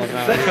weirdos call them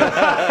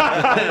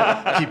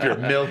out. Keep your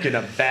milk in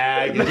a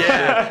bag.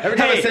 Yeah. Every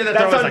time I say that,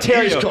 that's they're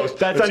Ontario. like, East Coast.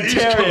 That's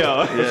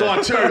Ontario. It's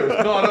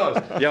Ontario.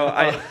 No. Yo,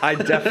 I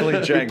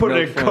definitely drank put it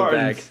milk in from a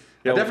cartons.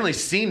 bag. I've definitely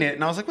seen it,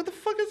 and I was like, what the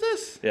fuck is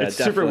this? Yeah, It's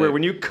super weird.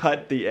 When you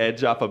cut the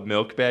edge off a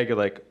milk bag, you're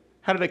like,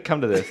 how did it come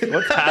to this?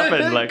 What's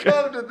happened? Like,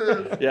 come to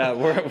this? Yeah,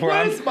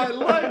 What is my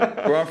life?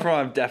 where I'm from,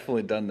 I've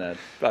definitely done that.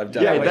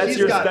 that's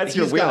your He's got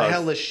wheelhouse.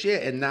 hella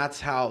shit, and that's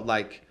how,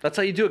 like, That's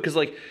how you do it, because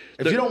like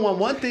if you don't want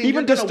one thing,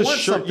 even you're just gonna a want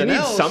shirt, something you need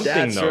else. something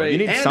That's though. right. You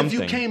need And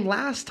something. if you came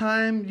last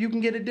time, you can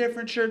get a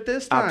different shirt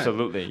this time.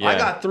 Absolutely, I yeah.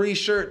 got 3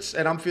 shirts,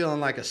 and I'm feeling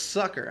like a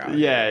sucker out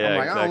Yeah, here. yeah, I'm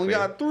like, I only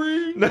got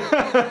 3.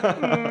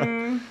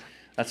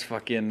 That's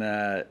fucking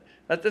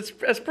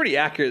that's pretty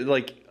accurate.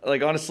 Like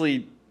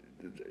honestly,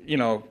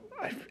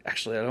 I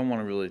don't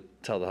want to really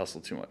tell the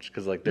hustle too much,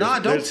 because like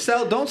Don't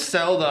sell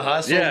the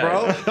hustle, Yeah.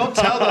 bro. Don't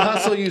tell the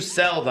hustle, you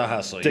sell the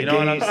hustle. You know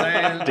what I'm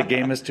saying? The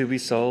game is to be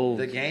sold.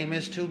 The game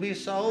is to be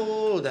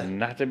sold.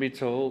 Not to be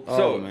told. Oh,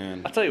 So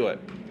man. I'll tell you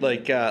what.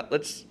 Like, I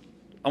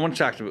want to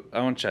chat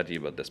to you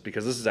about this,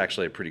 because this is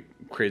actually a pretty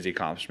crazy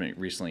accomplishment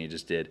recently you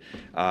just did.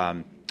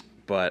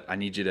 But I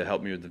need you to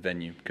help me with the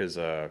venue, because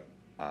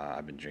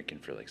I've been drinking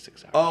for like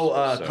 6 hours.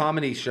 Oh, so.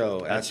 comedy show.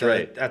 That's at the,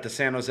 right. At the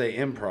San Jose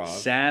Improv.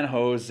 San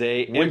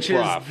Jose Improv. Which is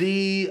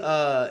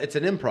it's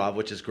an improv,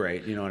 which is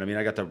great. You know what I mean?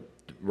 I got the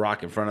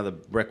rock in front of the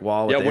brick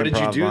wall. With Yeah, the what did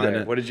you improv do behind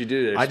there? it. What did you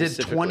do there? I did 20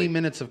 specifically?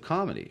 minutes of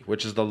comedy,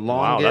 which is the Wow,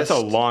 longest. that's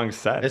a long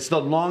set. It's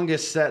the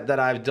longest set that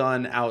I've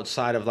done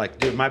outside of like,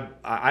 dude,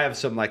 I have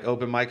some like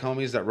open mic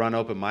homies that run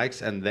open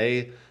mics, and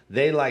they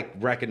like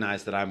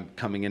recognize that I'm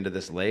coming into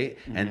this late,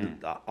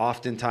 and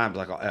oftentimes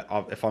like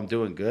if I'm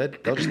doing good,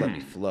 they'll just let me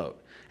float.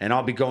 And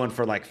I'll be going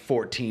for like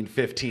 14,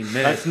 15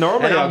 minutes. That's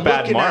normally and a I'm bad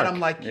looking mark. At, I'm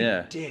like, you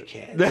Yeah.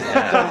 dickhead.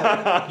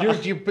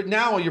 But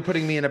now you're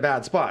putting me in a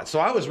bad spot. So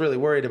I was really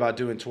worried about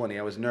doing 20.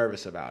 I was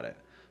nervous about it.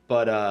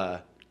 But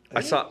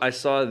I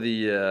saw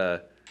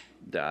the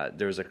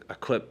there was a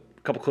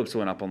couple clips that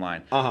went up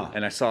online,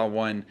 and I saw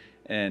one,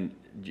 and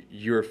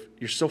you're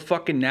so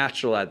fucking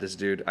natural at this,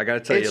 dude. I gotta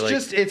tell you, like,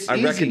 it's I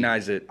easy.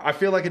 recognize it. I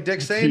feel like a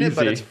dick saying it,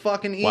 but easy. it's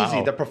fucking easy.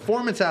 Wow. The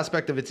performance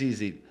aspect of it's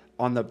easy.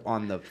 On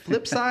the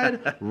flip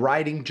side,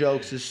 writing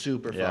jokes is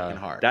super fucking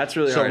hard. That's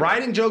really so hard.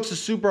 writing jokes is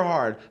super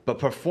hard, but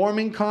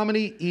performing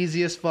comedy,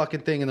 easiest fucking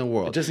thing in the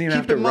world. It doesn't even Keep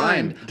have to in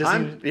mind, rhyme. It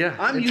doesn't-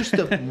 I'm used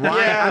to rhyme.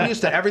 I'm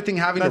used to everything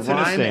having That's to rhyme,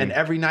 interesting. and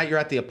every night you're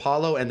at the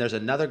Apollo, and there's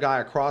another guy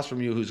across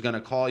from you who's gonna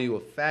call you a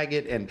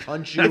faggot and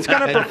punch you. It's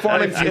kind of And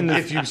performance if you, in the-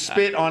 if you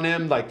spit on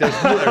him, like there's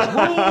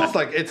rules.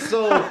 Like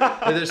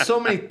there's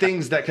so many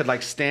things that could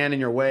like stand in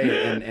your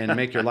way and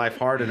make your life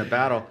hard in a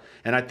battle.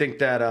 And I think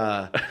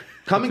that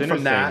coming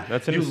from that,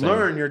 That's you interesting.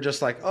 learn. You're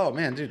just like, oh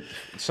man, dude,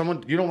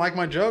 you don't like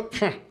my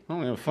joke? I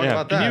don't give a fuck Yeah,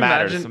 about can that. you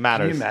matters.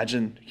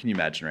 Can you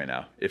imagine right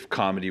now if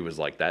comedy was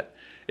like that?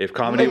 If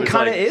comedy It was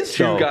kinda like is,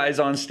 two though. guys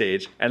on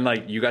stage, and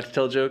like you got to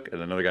tell a joke,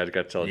 and another guy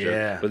got to tell a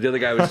Yeah. joke, but the other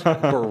guy was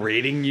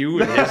berating you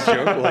with his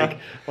joke, like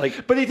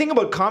But the thing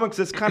about comics,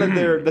 that's kind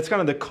of that's kind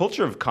of the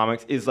culture of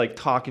comics, is like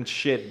talking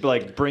shit,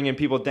 like bringing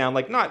people down,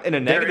 like not in a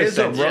There negative is a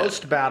sense.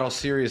 roast battle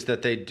series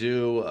that they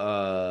do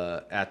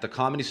at the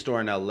Comedy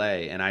Store in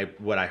LA, and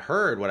what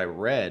I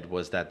read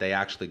was that they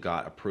actually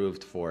got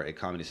approved for a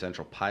Comedy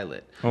Central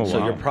pilot. Oh, so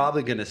wow. you're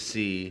probably going to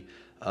see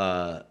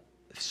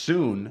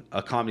soon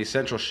a Comedy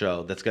Central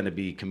show that's going to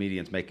be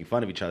comedians making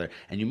fun of each other,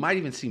 and you might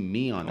even see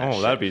me on that.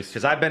 Oh, that'd be-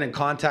 because I've been in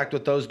contact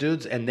with those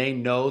dudes, and they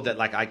know that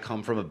like I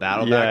come from a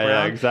battle Yeah, background,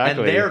 yeah,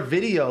 exactly. and their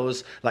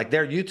videos, like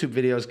their YouTube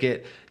videos,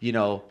 get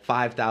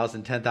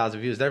 5,000, 10,000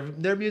 views.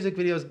 Their music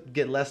videos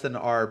get less than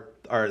our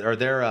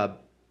their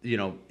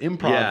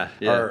improv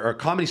Yeah. Or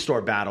Comedy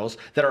Store battles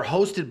that are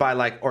hosted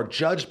by or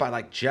judged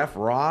by Jeff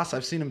Ross.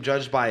 I've seen him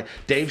judged by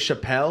Dave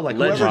Chappelle. Like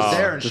Legends. whoever's Wow,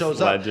 there and just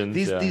shows legends,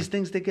 up. yeah. These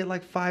things, they get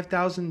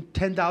 5,000,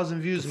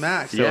 10,000 views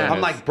max. Yeah.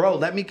 I'm like, bro,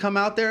 let me come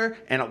out there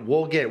and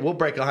we'll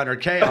break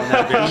 100K on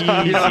that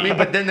bitch. You know what I mean?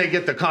 But then they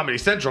get the Comedy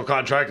Central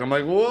contract. I'm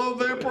like, well,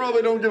 they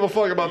probably don't give a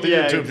fuck about the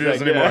Yeah, YouTube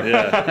views exactly. anymore.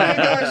 Yeah.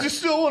 Hey guys, you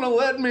still want to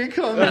let me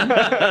come in?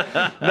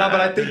 No, but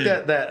I think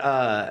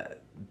that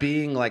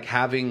being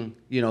having,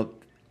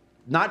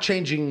 not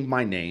changing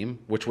my name,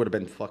 which would have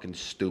been fucking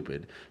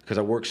stupid because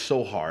I worked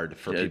so hard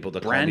for Yeah, people to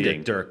branding. call me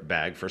a dirk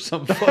bag for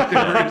some fucking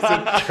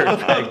reason.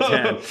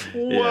 Dirtbag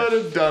 10. What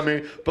a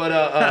dummy!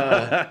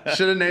 But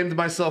should have named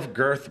myself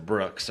Girth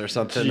Brooks or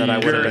something that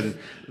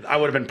I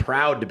would have been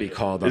proud to be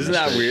called. On Isn't the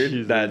that street. weird?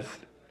 Jesus. That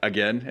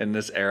again in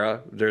this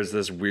era, there's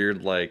this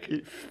weird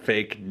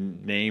fake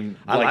name.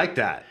 I like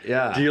that.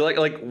 Yeah. Do you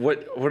like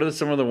what are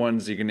some of the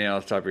ones you can nail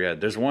off the top of your head?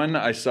 There's one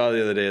I saw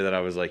the other day that I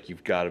was like,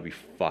 you've got to be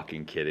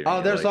fucking kidding me.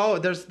 Oh, there's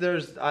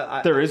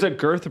Like, There is a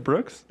Girth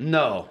Brooks.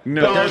 No.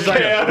 No. But there's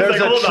Okay, I was there's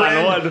like, hold a on,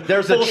 trend. hold on.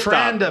 There's a Full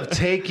trend stop. of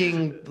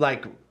taking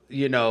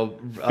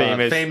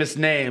famous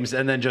names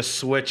and then just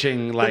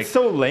switching It's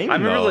so lame. I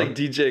remember though.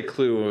 DJ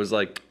Clue was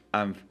like,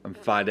 I'm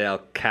Fidel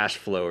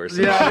Cashflow or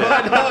something.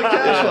 Yeah, Fidel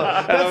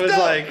Cashflow. And I was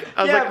like,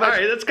 all but-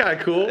 right, that's kind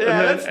of cool. Yeah, And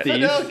that's then- Steve.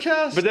 Fidel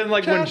Cash. But then,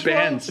 when Cashflow.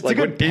 bands, It's a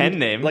good pen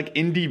name. like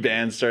indie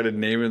bands started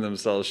naming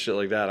themselves shit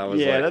like that, I was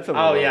Yeah, like, that's a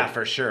Oh little- yeah,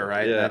 for sure,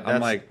 right? yeah, That- I'm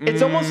that's- like,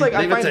 It's almost like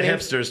I leave it find to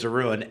names- hipsters to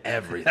ruin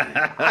everything.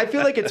 I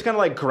feel like it's kind of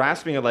like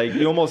grasping it. Like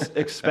you almost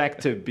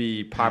expect to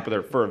be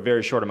popular for a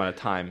very short amount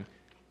of time.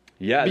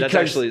 yeah,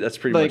 that's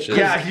pretty much it.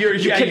 Yeah,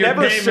 you can your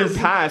never name is-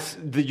 surpass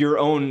your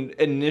own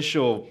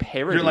initial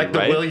parody. You're like the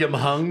right? William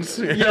Hungs.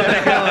 I don't know.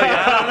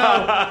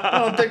 I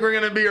don't think we're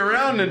gonna be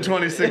around in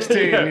 2016.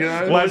 You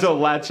know? Might as well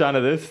latch onto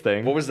this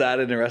thing. What was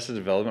that in Arrested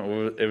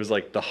Development? It was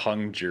like the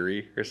Hung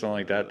Jury or something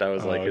like that. That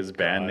was like his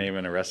band name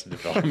in Arrested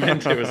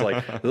Development. It was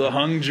like the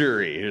Hung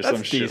Jury or That's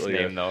some shit Steve's like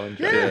name that.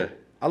 though. Yeah.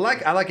 I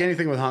like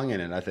anything with hung in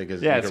it. I think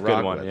is Yeah, you it's can a good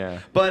rock one, with. yeah.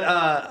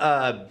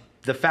 But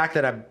the fact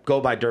that I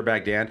go by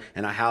Dirtbag Dan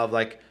and I have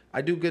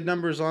I do good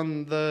numbers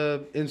on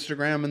the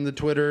Instagram and the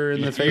Twitter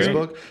and the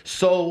Facebook.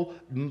 So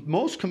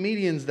most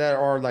comedians that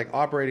are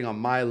operating on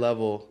my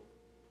level,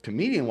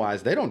 comedian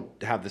wise, they don't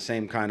have the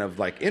same kind of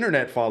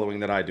internet following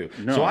that I do.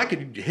 No. So I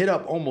could hit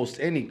up almost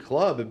any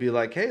club and be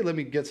like, hey, let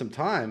me get some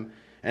time.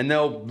 And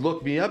they'll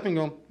look me up and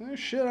go, oh,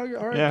 shit, all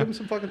right, Yeah. give them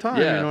some fucking time.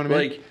 Yeah, you know what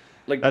I mean?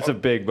 like That's a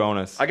big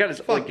bonus. I got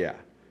to Fuck yeah.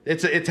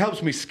 It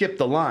helps me skip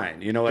the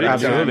line. You know what I mean?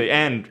 Absolutely,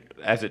 and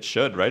as it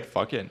should, right?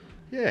 Fuck it.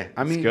 Yeah,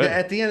 I mean, good.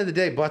 at the end of the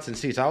day, butts and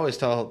seats. I always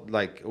tell,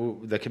 like,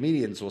 the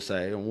comedians will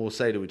say, and we'll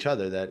say to each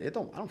other that I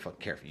don't fucking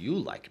care if you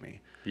like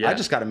me. Yeah. I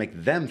just got to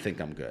make them think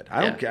I'm good.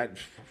 I don't care.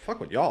 Fuck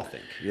what y'all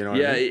think. You know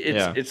what I mean?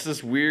 It's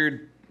this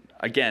weird,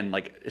 again,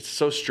 like, it's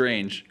so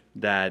strange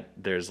that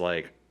there's,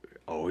 like,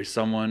 always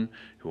someone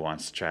who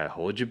wants to try to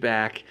hold you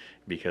back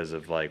because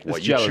of, like,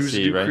 what you choose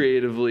to do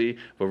creatively.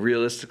 But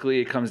realistically,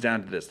 it comes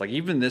down to this. Like,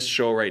 even this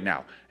show right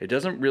now, it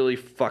doesn't really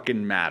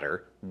fucking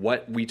matter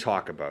what we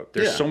talk about.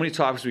 There's so many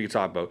topics we can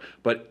talk about,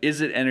 but is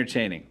it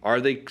entertaining?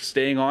 Are they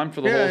staying on for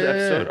the whole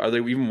episode? Are they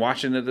even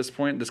watching at this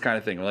point? This kind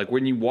of thing. Like,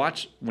 when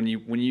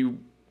you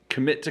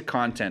commit to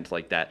content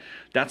like that,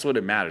 that's what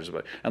it matters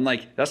about. And,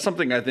 like, that's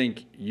something I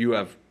think you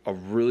have a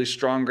really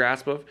strong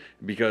grasp of,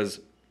 because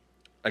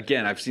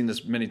again, I've seen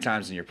this many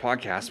times in your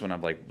podcast when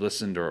I've, like,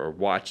 listened or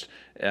watched.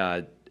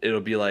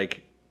 It'll be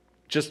like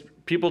just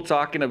people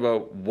talking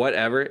about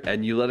whatever,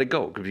 and you let it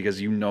go because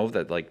you know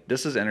that, like,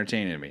 this is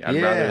entertaining to me.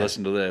 I'd rather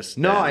listen to this.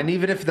 And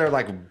even if they're,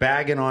 like,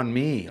 bagging on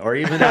me, or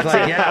even if,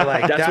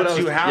 like, that's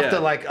you have to,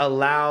 like,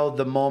 allow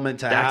the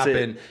moment to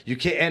happen. You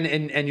can't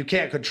and you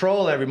can't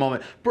control every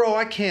moment, bro.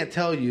 I can't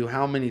tell you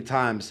how many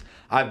times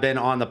I've been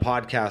on the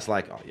podcast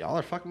like, oh, y'all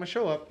are fucking my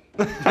show up.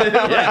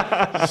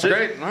 It's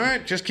great. All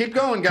right, just keep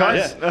going,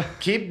 guys.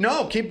 Keep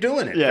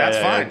doing it. That's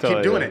fine. Totally,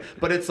 keep doing it.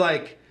 But it's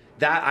like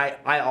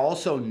that. I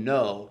also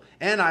know.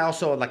 And I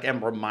also, like,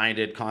 am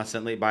reminded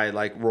constantly by,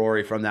 like,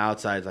 Rory from the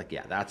outside. It's like,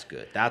 yeah, that's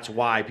good. That's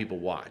why people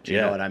watch.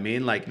 You know what I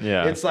mean? Like,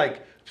 it's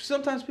like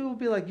sometimes people will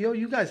be like, yo,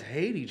 you guys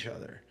hate each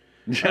other.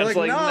 Like,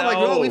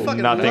 no, we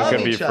fucking love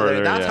each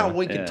other. That's how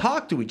we can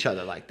talk to each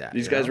other like that.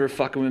 These guys were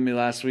fucking with me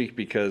last week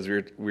because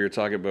we were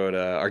talking about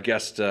our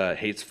guest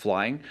hates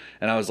flying,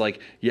 and I was like,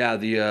 yeah,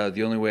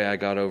 the only way I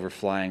got over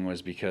flying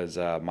was because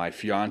my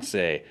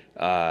fiance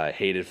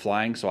hated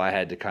flying, so I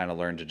had to kind of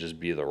learn to just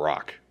be the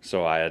rock.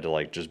 So I had to,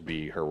 like, just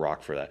be her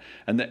rock for that,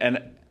 and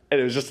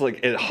it was just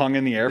like it hung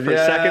in the air for a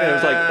second. It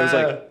was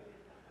like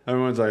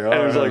everyone's like, oh,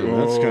 it was like,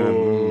 that's kind of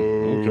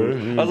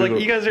okay. I was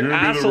like, you guys are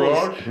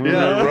assholes.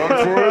 Yeah. Rock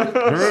for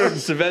it?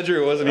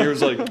 Saavedra wasn't here.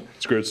 Was like,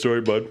 it's a great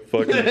story, bud.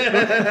 Fucking no one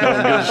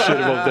gives a shit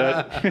about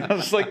that. I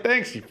was just like,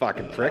 thanks, you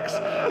fucking pricks.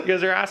 You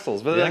guys are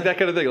assholes. But like that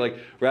kind of thing. Like,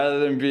 rather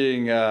than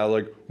being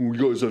like, you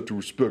guys have to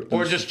respect this.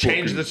 Or just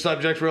change the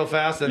subject real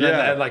fast and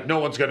then like, no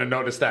one's going to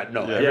notice that.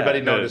 No, everybody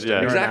noticed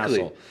it.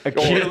 Exactly.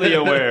 Acutely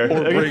aware.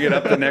 Or bring it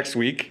up the next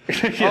week.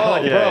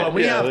 Bro,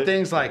 we have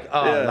things like,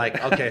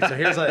 okay,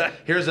 so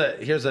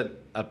here's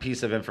a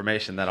piece of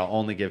information that I'll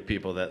only give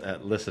people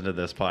that listen to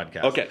this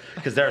podcast. Okay.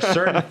 Because there are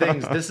certain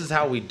things, this is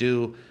how we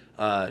do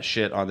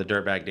shit on the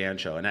Dirtbag Dan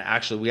show.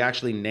 And we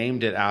actually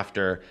named it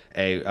after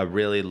a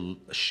really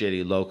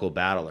shitty local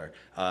battler.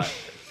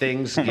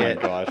 Things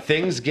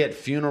get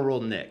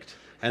funeral nicked.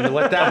 And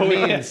what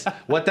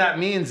that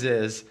means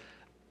is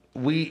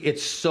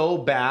it's so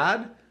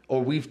bad,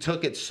 or we've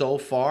took it so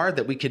far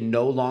that we can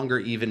no longer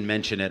even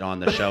mention it on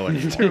the show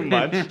anymore. Too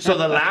much. So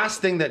the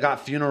last thing that got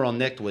funeral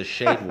nicked was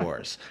Shade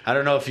Wars. I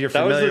don't know if you're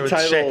familiar with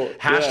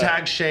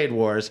hashtag Shade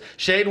Wars.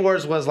 Shade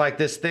Wars was like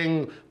this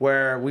thing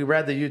where we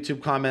read the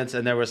YouTube comments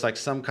and there was like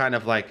some kind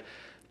of like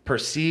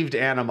perceived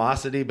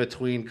animosity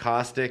between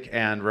Caustic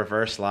and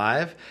Reverse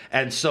Live.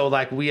 And so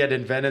like we had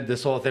invented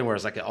this whole thing where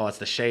it's like, oh, it's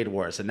the Shade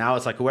Wars. And now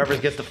it's like whoever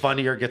gets the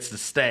funnier gets to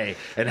stay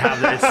and have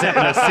it sit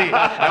in a seat.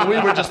 And we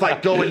were just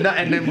like going nuts.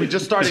 And then we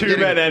just started Two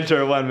men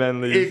enter, one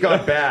man leaves. It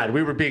got bad.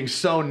 We were being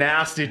so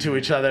nasty to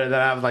each other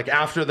that I was like,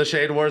 after the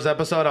Shade Wars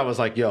episode, I was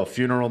like, yo,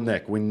 Funeral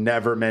Nick, we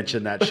never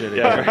mention that shit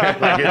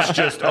again. Like it's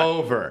just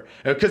over.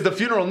 Because the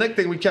Funeral Nick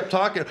thing, we kept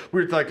talking.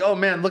 We were like, oh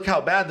man, look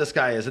how bad this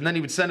guy is. And then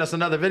he would send us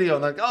another video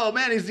and like, oh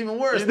man, he's even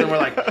worse. Then we're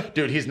like,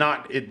 dude, he's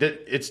not.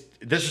 This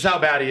is how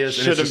bad he is,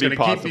 and it's just going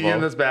to keep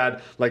being this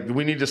bad. Like,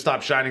 we need to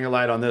stop shining a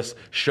light on this.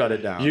 Shut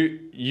it down.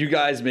 You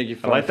guys making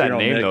fun. I like of that Funeral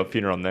name Nick. though,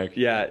 Funeral Nick.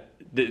 Yeah.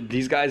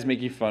 These guys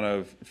making fun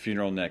of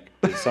Funeral Nick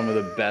is some of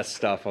the best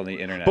stuff on the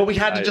internet. But we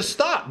had to just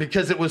stop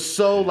because it was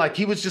so like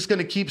he was just going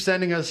to keep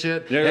sending us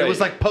shit. Yeah, It was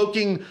like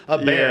poking a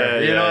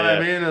bear. You know what I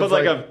mean? But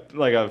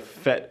like a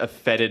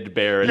fetid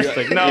bear. It's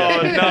like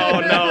no,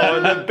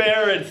 the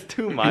bear. It's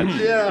too much.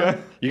 Yeah.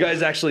 You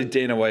guys actually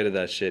Dana White'd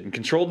that shit and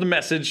controlled the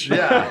message.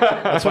 Yeah,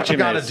 that's what you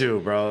got to do,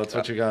 bro. That's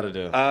what you got to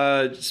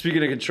do.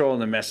 Speaking of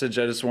controlling the message,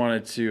 I just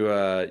wanted to,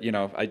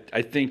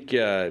 I think.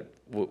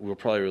 We'll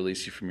probably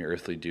release you from your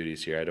earthly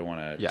duties here. I don't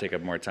want to take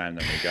up more time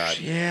than we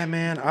got. Yeah,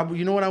 man.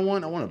 You know what I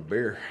want? I want a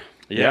beer.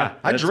 Yeah.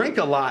 I drink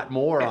a lot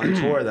more on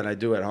tour than I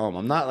do at home.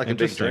 I'm not like a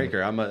big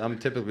drinker. I'm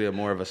typically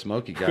more of a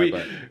smoky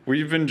guy.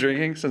 We've been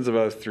drinking since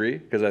about 3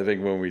 because I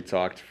think when we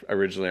talked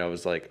originally, I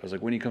was like,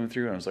 when are you coming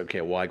through? And I was like,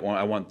 okay, well,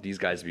 I want these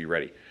guys to be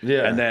ready.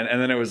 Yeah. And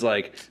then it was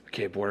like,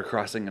 okay, border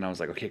crossing, and I was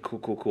like, okay,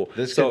 cool.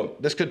 This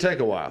could take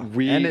a while,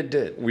 and it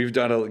did. We've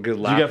done a good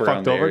lap. Did you get around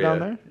fucked the over area. down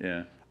there?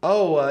 Yeah.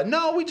 Oh,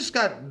 no, we just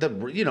got they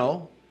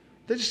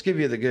just give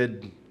you the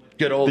good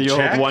old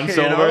check. Old once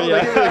over, over, They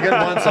give you the good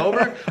once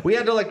over. We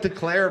had to like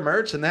declare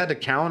merch and they had to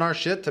count our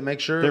shit to make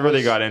sure They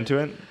really got into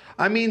it?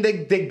 I mean,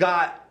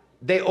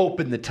 they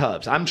opened the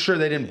tubs. I'm sure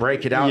they didn't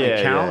break it out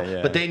and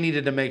count, but they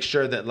needed to make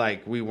sure that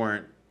like we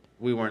weren't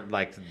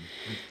like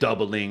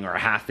doubling or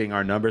halving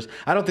our numbers.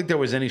 I don't think there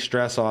was any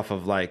stress off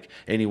of like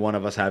any one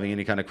of us having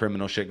any kind of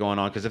criminal shit going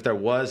on. Because if there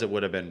was, it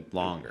would have been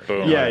longer.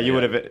 Boom. Yeah, you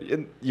would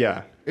have.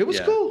 Yeah. It was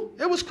Yeah. cool.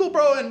 It was cool,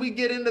 bro. And we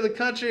get into the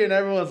country, and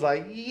everyone's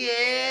like,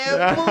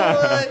 "Yeah,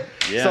 boy!"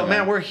 Yeah, so,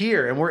 man. we're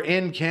here, and we're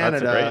in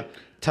Canada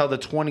great. till the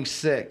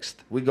 26th.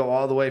 We go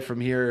all the way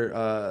from here,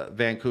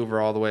 Vancouver,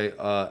 all the way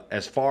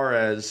as far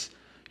as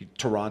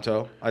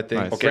Toronto. I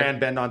think Nice. Okay. Grand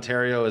Bend,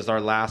 Ontario, is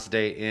our last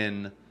day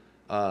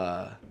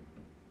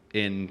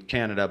in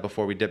Canada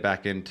before we dip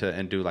back into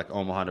and do like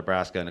Omaha,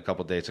 Nebraska, and a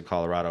couple dates in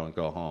Colorado and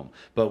go home.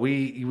 But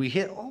we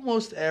hit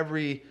almost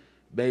every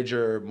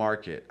major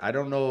market. I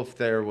don't know if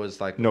there was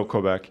like No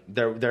Quebec.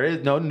 there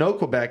is no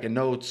Quebec and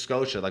no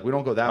Scotia. Like we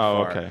don't go that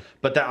Oh, far. okay.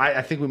 But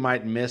I think we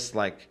might miss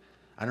like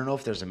I don't know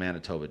if there's a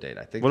Manitoba date.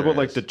 I think. What there about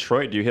like is.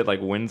 Detroit? Do you hit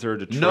like Windsor,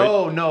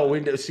 Detroit? No.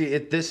 We see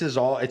it. This is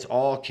all. It's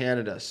all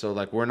Canada. So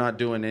like we're not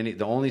doing any.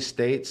 The only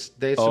dates dates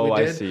that Oh, we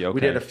I did. see, We okay.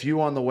 did a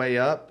few on the way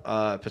up,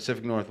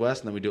 Pacific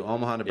Northwest, and then we do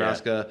Omaha,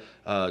 Nebraska,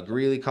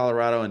 Greeley,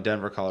 Colorado, and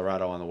Denver,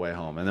 Colorado on the way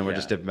home, and then we're Yeah.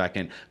 just dipping back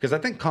in because I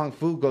think Kung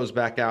Fu goes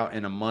back out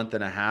in a month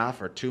and a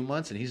half or 2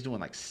 months, and he's doing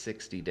like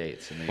 60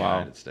 dates in the Wow.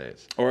 United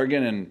States.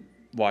 Oregon and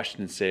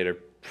Washington State are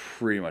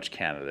pretty much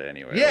Canada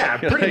anyway. Yeah,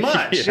 Like- pretty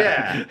much.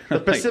 Yeah, the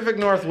Like, Pacific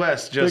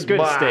Northwest They're just good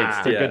bah. states.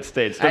 They're Yeah. good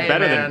states. They're Hey,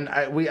 better man,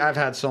 than. I've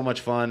had so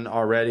much fun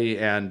already,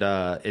 and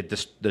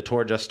the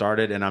tour just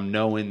started, and I'm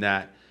knowing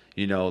that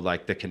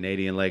like the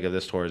Canadian leg of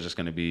this tour is just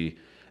going to be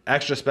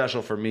extra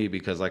special for me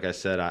because, like I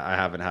said, I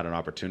haven't had an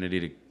opportunity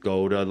to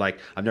go to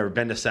I've never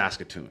been to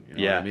Saskatoon. You know what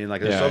Yeah. I mean?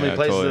 Like there's Yeah, so many yeah,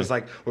 places totally. that's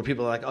like where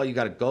people are like, oh, you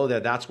got to go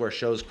there. That's where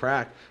shows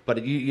crack. But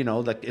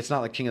like it's not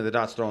like King of the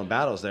Dots throwing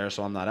battles there,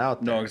 so I'm not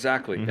out there. No,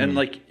 exactly. Mm-hmm. And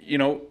like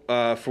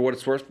for what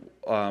it's worth,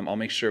 I'll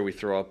make sure we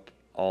throw up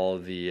all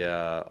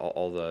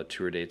the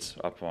tour dates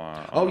up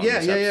on. Oh on yeah,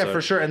 this yeah, episode.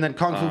 for sure. And then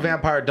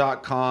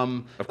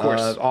kungfuvampire.com, Of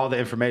course. all the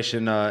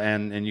information,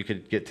 and you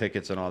could get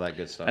tickets and all that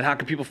good stuff. And how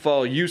can people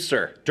follow you,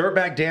 sir?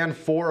 Dirtbag Dan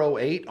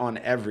 408 on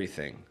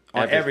everything.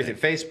 On Everything.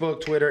 everything.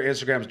 Facebook, Twitter,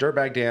 Instagram's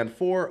Dirtbag Dan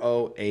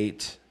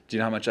 408. Do you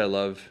know how much I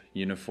love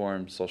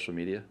uniform social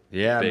media?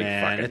 Yeah, Big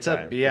man. fucking It's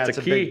time. it's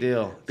a key. big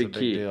deal. It's Big a big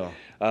key. deal.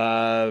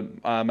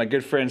 My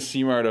good friend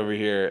C-Mart over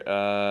here.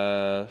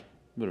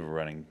 Bit of a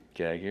running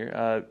gag here.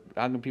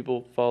 How can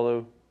people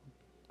follow?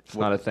 It's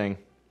not a thing.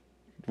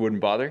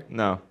 Wouldn't bother.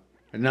 No.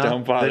 No,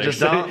 Don't bother. They just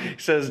He don't.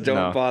 says don't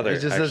No. bother. It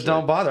just says actually.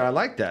 don't bother. I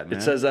like that, man.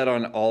 It says that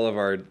on all of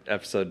our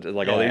episodes,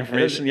 like all the Yeah.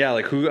 information. Yeah,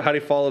 like how do you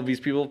follow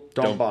these people?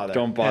 Don't bother.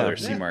 Don't bother,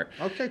 Yeah. C-Mart.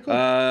 Okay, cool.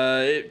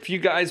 If you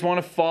guys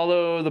want to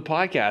follow the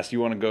podcast, you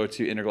want to go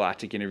to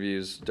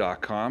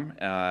intergalacticinterviews.com.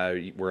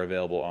 We're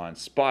available on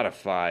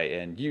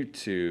Spotify and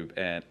YouTube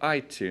and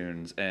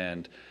iTunes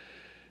and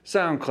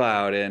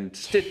SoundCloud and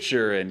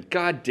Stitcher and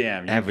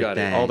goddamn, you've got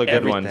it. Everything. All the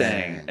good ones.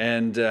 Everything.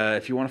 And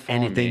if you want to follow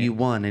anything me, you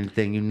want,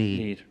 anything you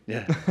need.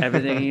 yeah,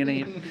 everything you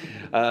need.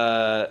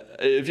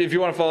 If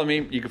you want to follow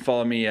me, you can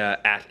follow me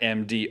at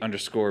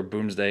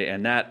MD_Boomsday,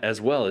 and that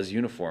as well as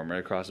Uniform right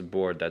across the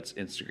board. That's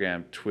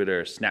Instagram,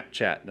 Twitter,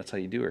 Snapchat. That's how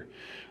you do her.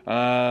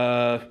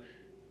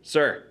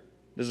 Sir,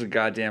 this is a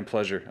goddamn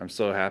pleasure. I'm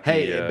so happy.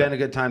 Hey, it's been a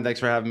good time. Thanks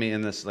for having me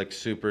in this like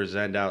super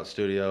zenned out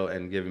studio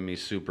and giving me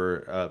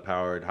super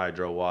powered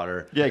hydro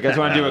water. Yeah, you guys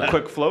want to do a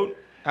quick float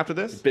after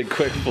this? big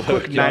quick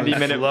float.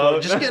 90-minute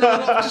float. Just get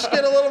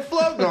a little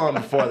flow going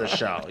before the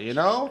show.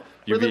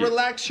 You'd Really be-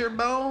 relax your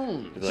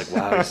bones. You're like,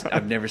 wow,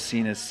 I've never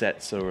seen a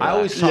set so relaxed. I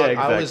always Yeah, talk.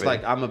 I always exactly.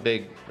 like. I'm a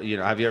big.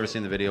 Have you ever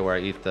seen the video where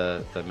I eat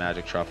the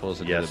magic truffles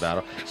and do Yes. the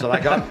battle? So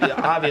like,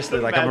 obviously,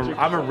 like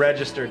I'm a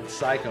registered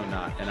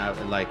psychonaut, and I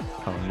would like.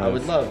 Oh, I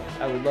would nice.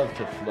 love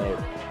to float.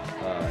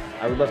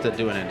 I would love to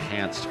do an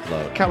enhanced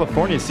float.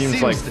 California seems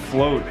Seems- like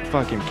float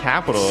fucking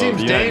capital of Seems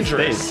the United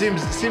dangerous.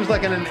 States. Seems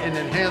like an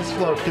enhanced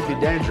float could be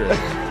dangerous.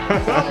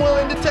 But I'm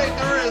willing to take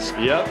the risk.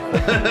 Yep.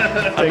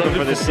 I'd Take love it to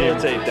for the team.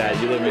 facilitate that.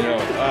 You let me know.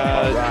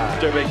 right.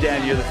 Dirtbag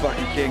Dan, you're the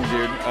fucking king,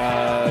 dude.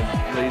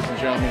 Ladies and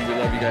gentlemen, we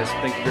love you guys.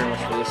 Thank you very much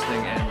for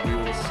listening, and we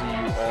will see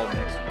you all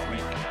next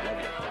week.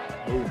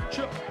 Love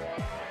you. Boom.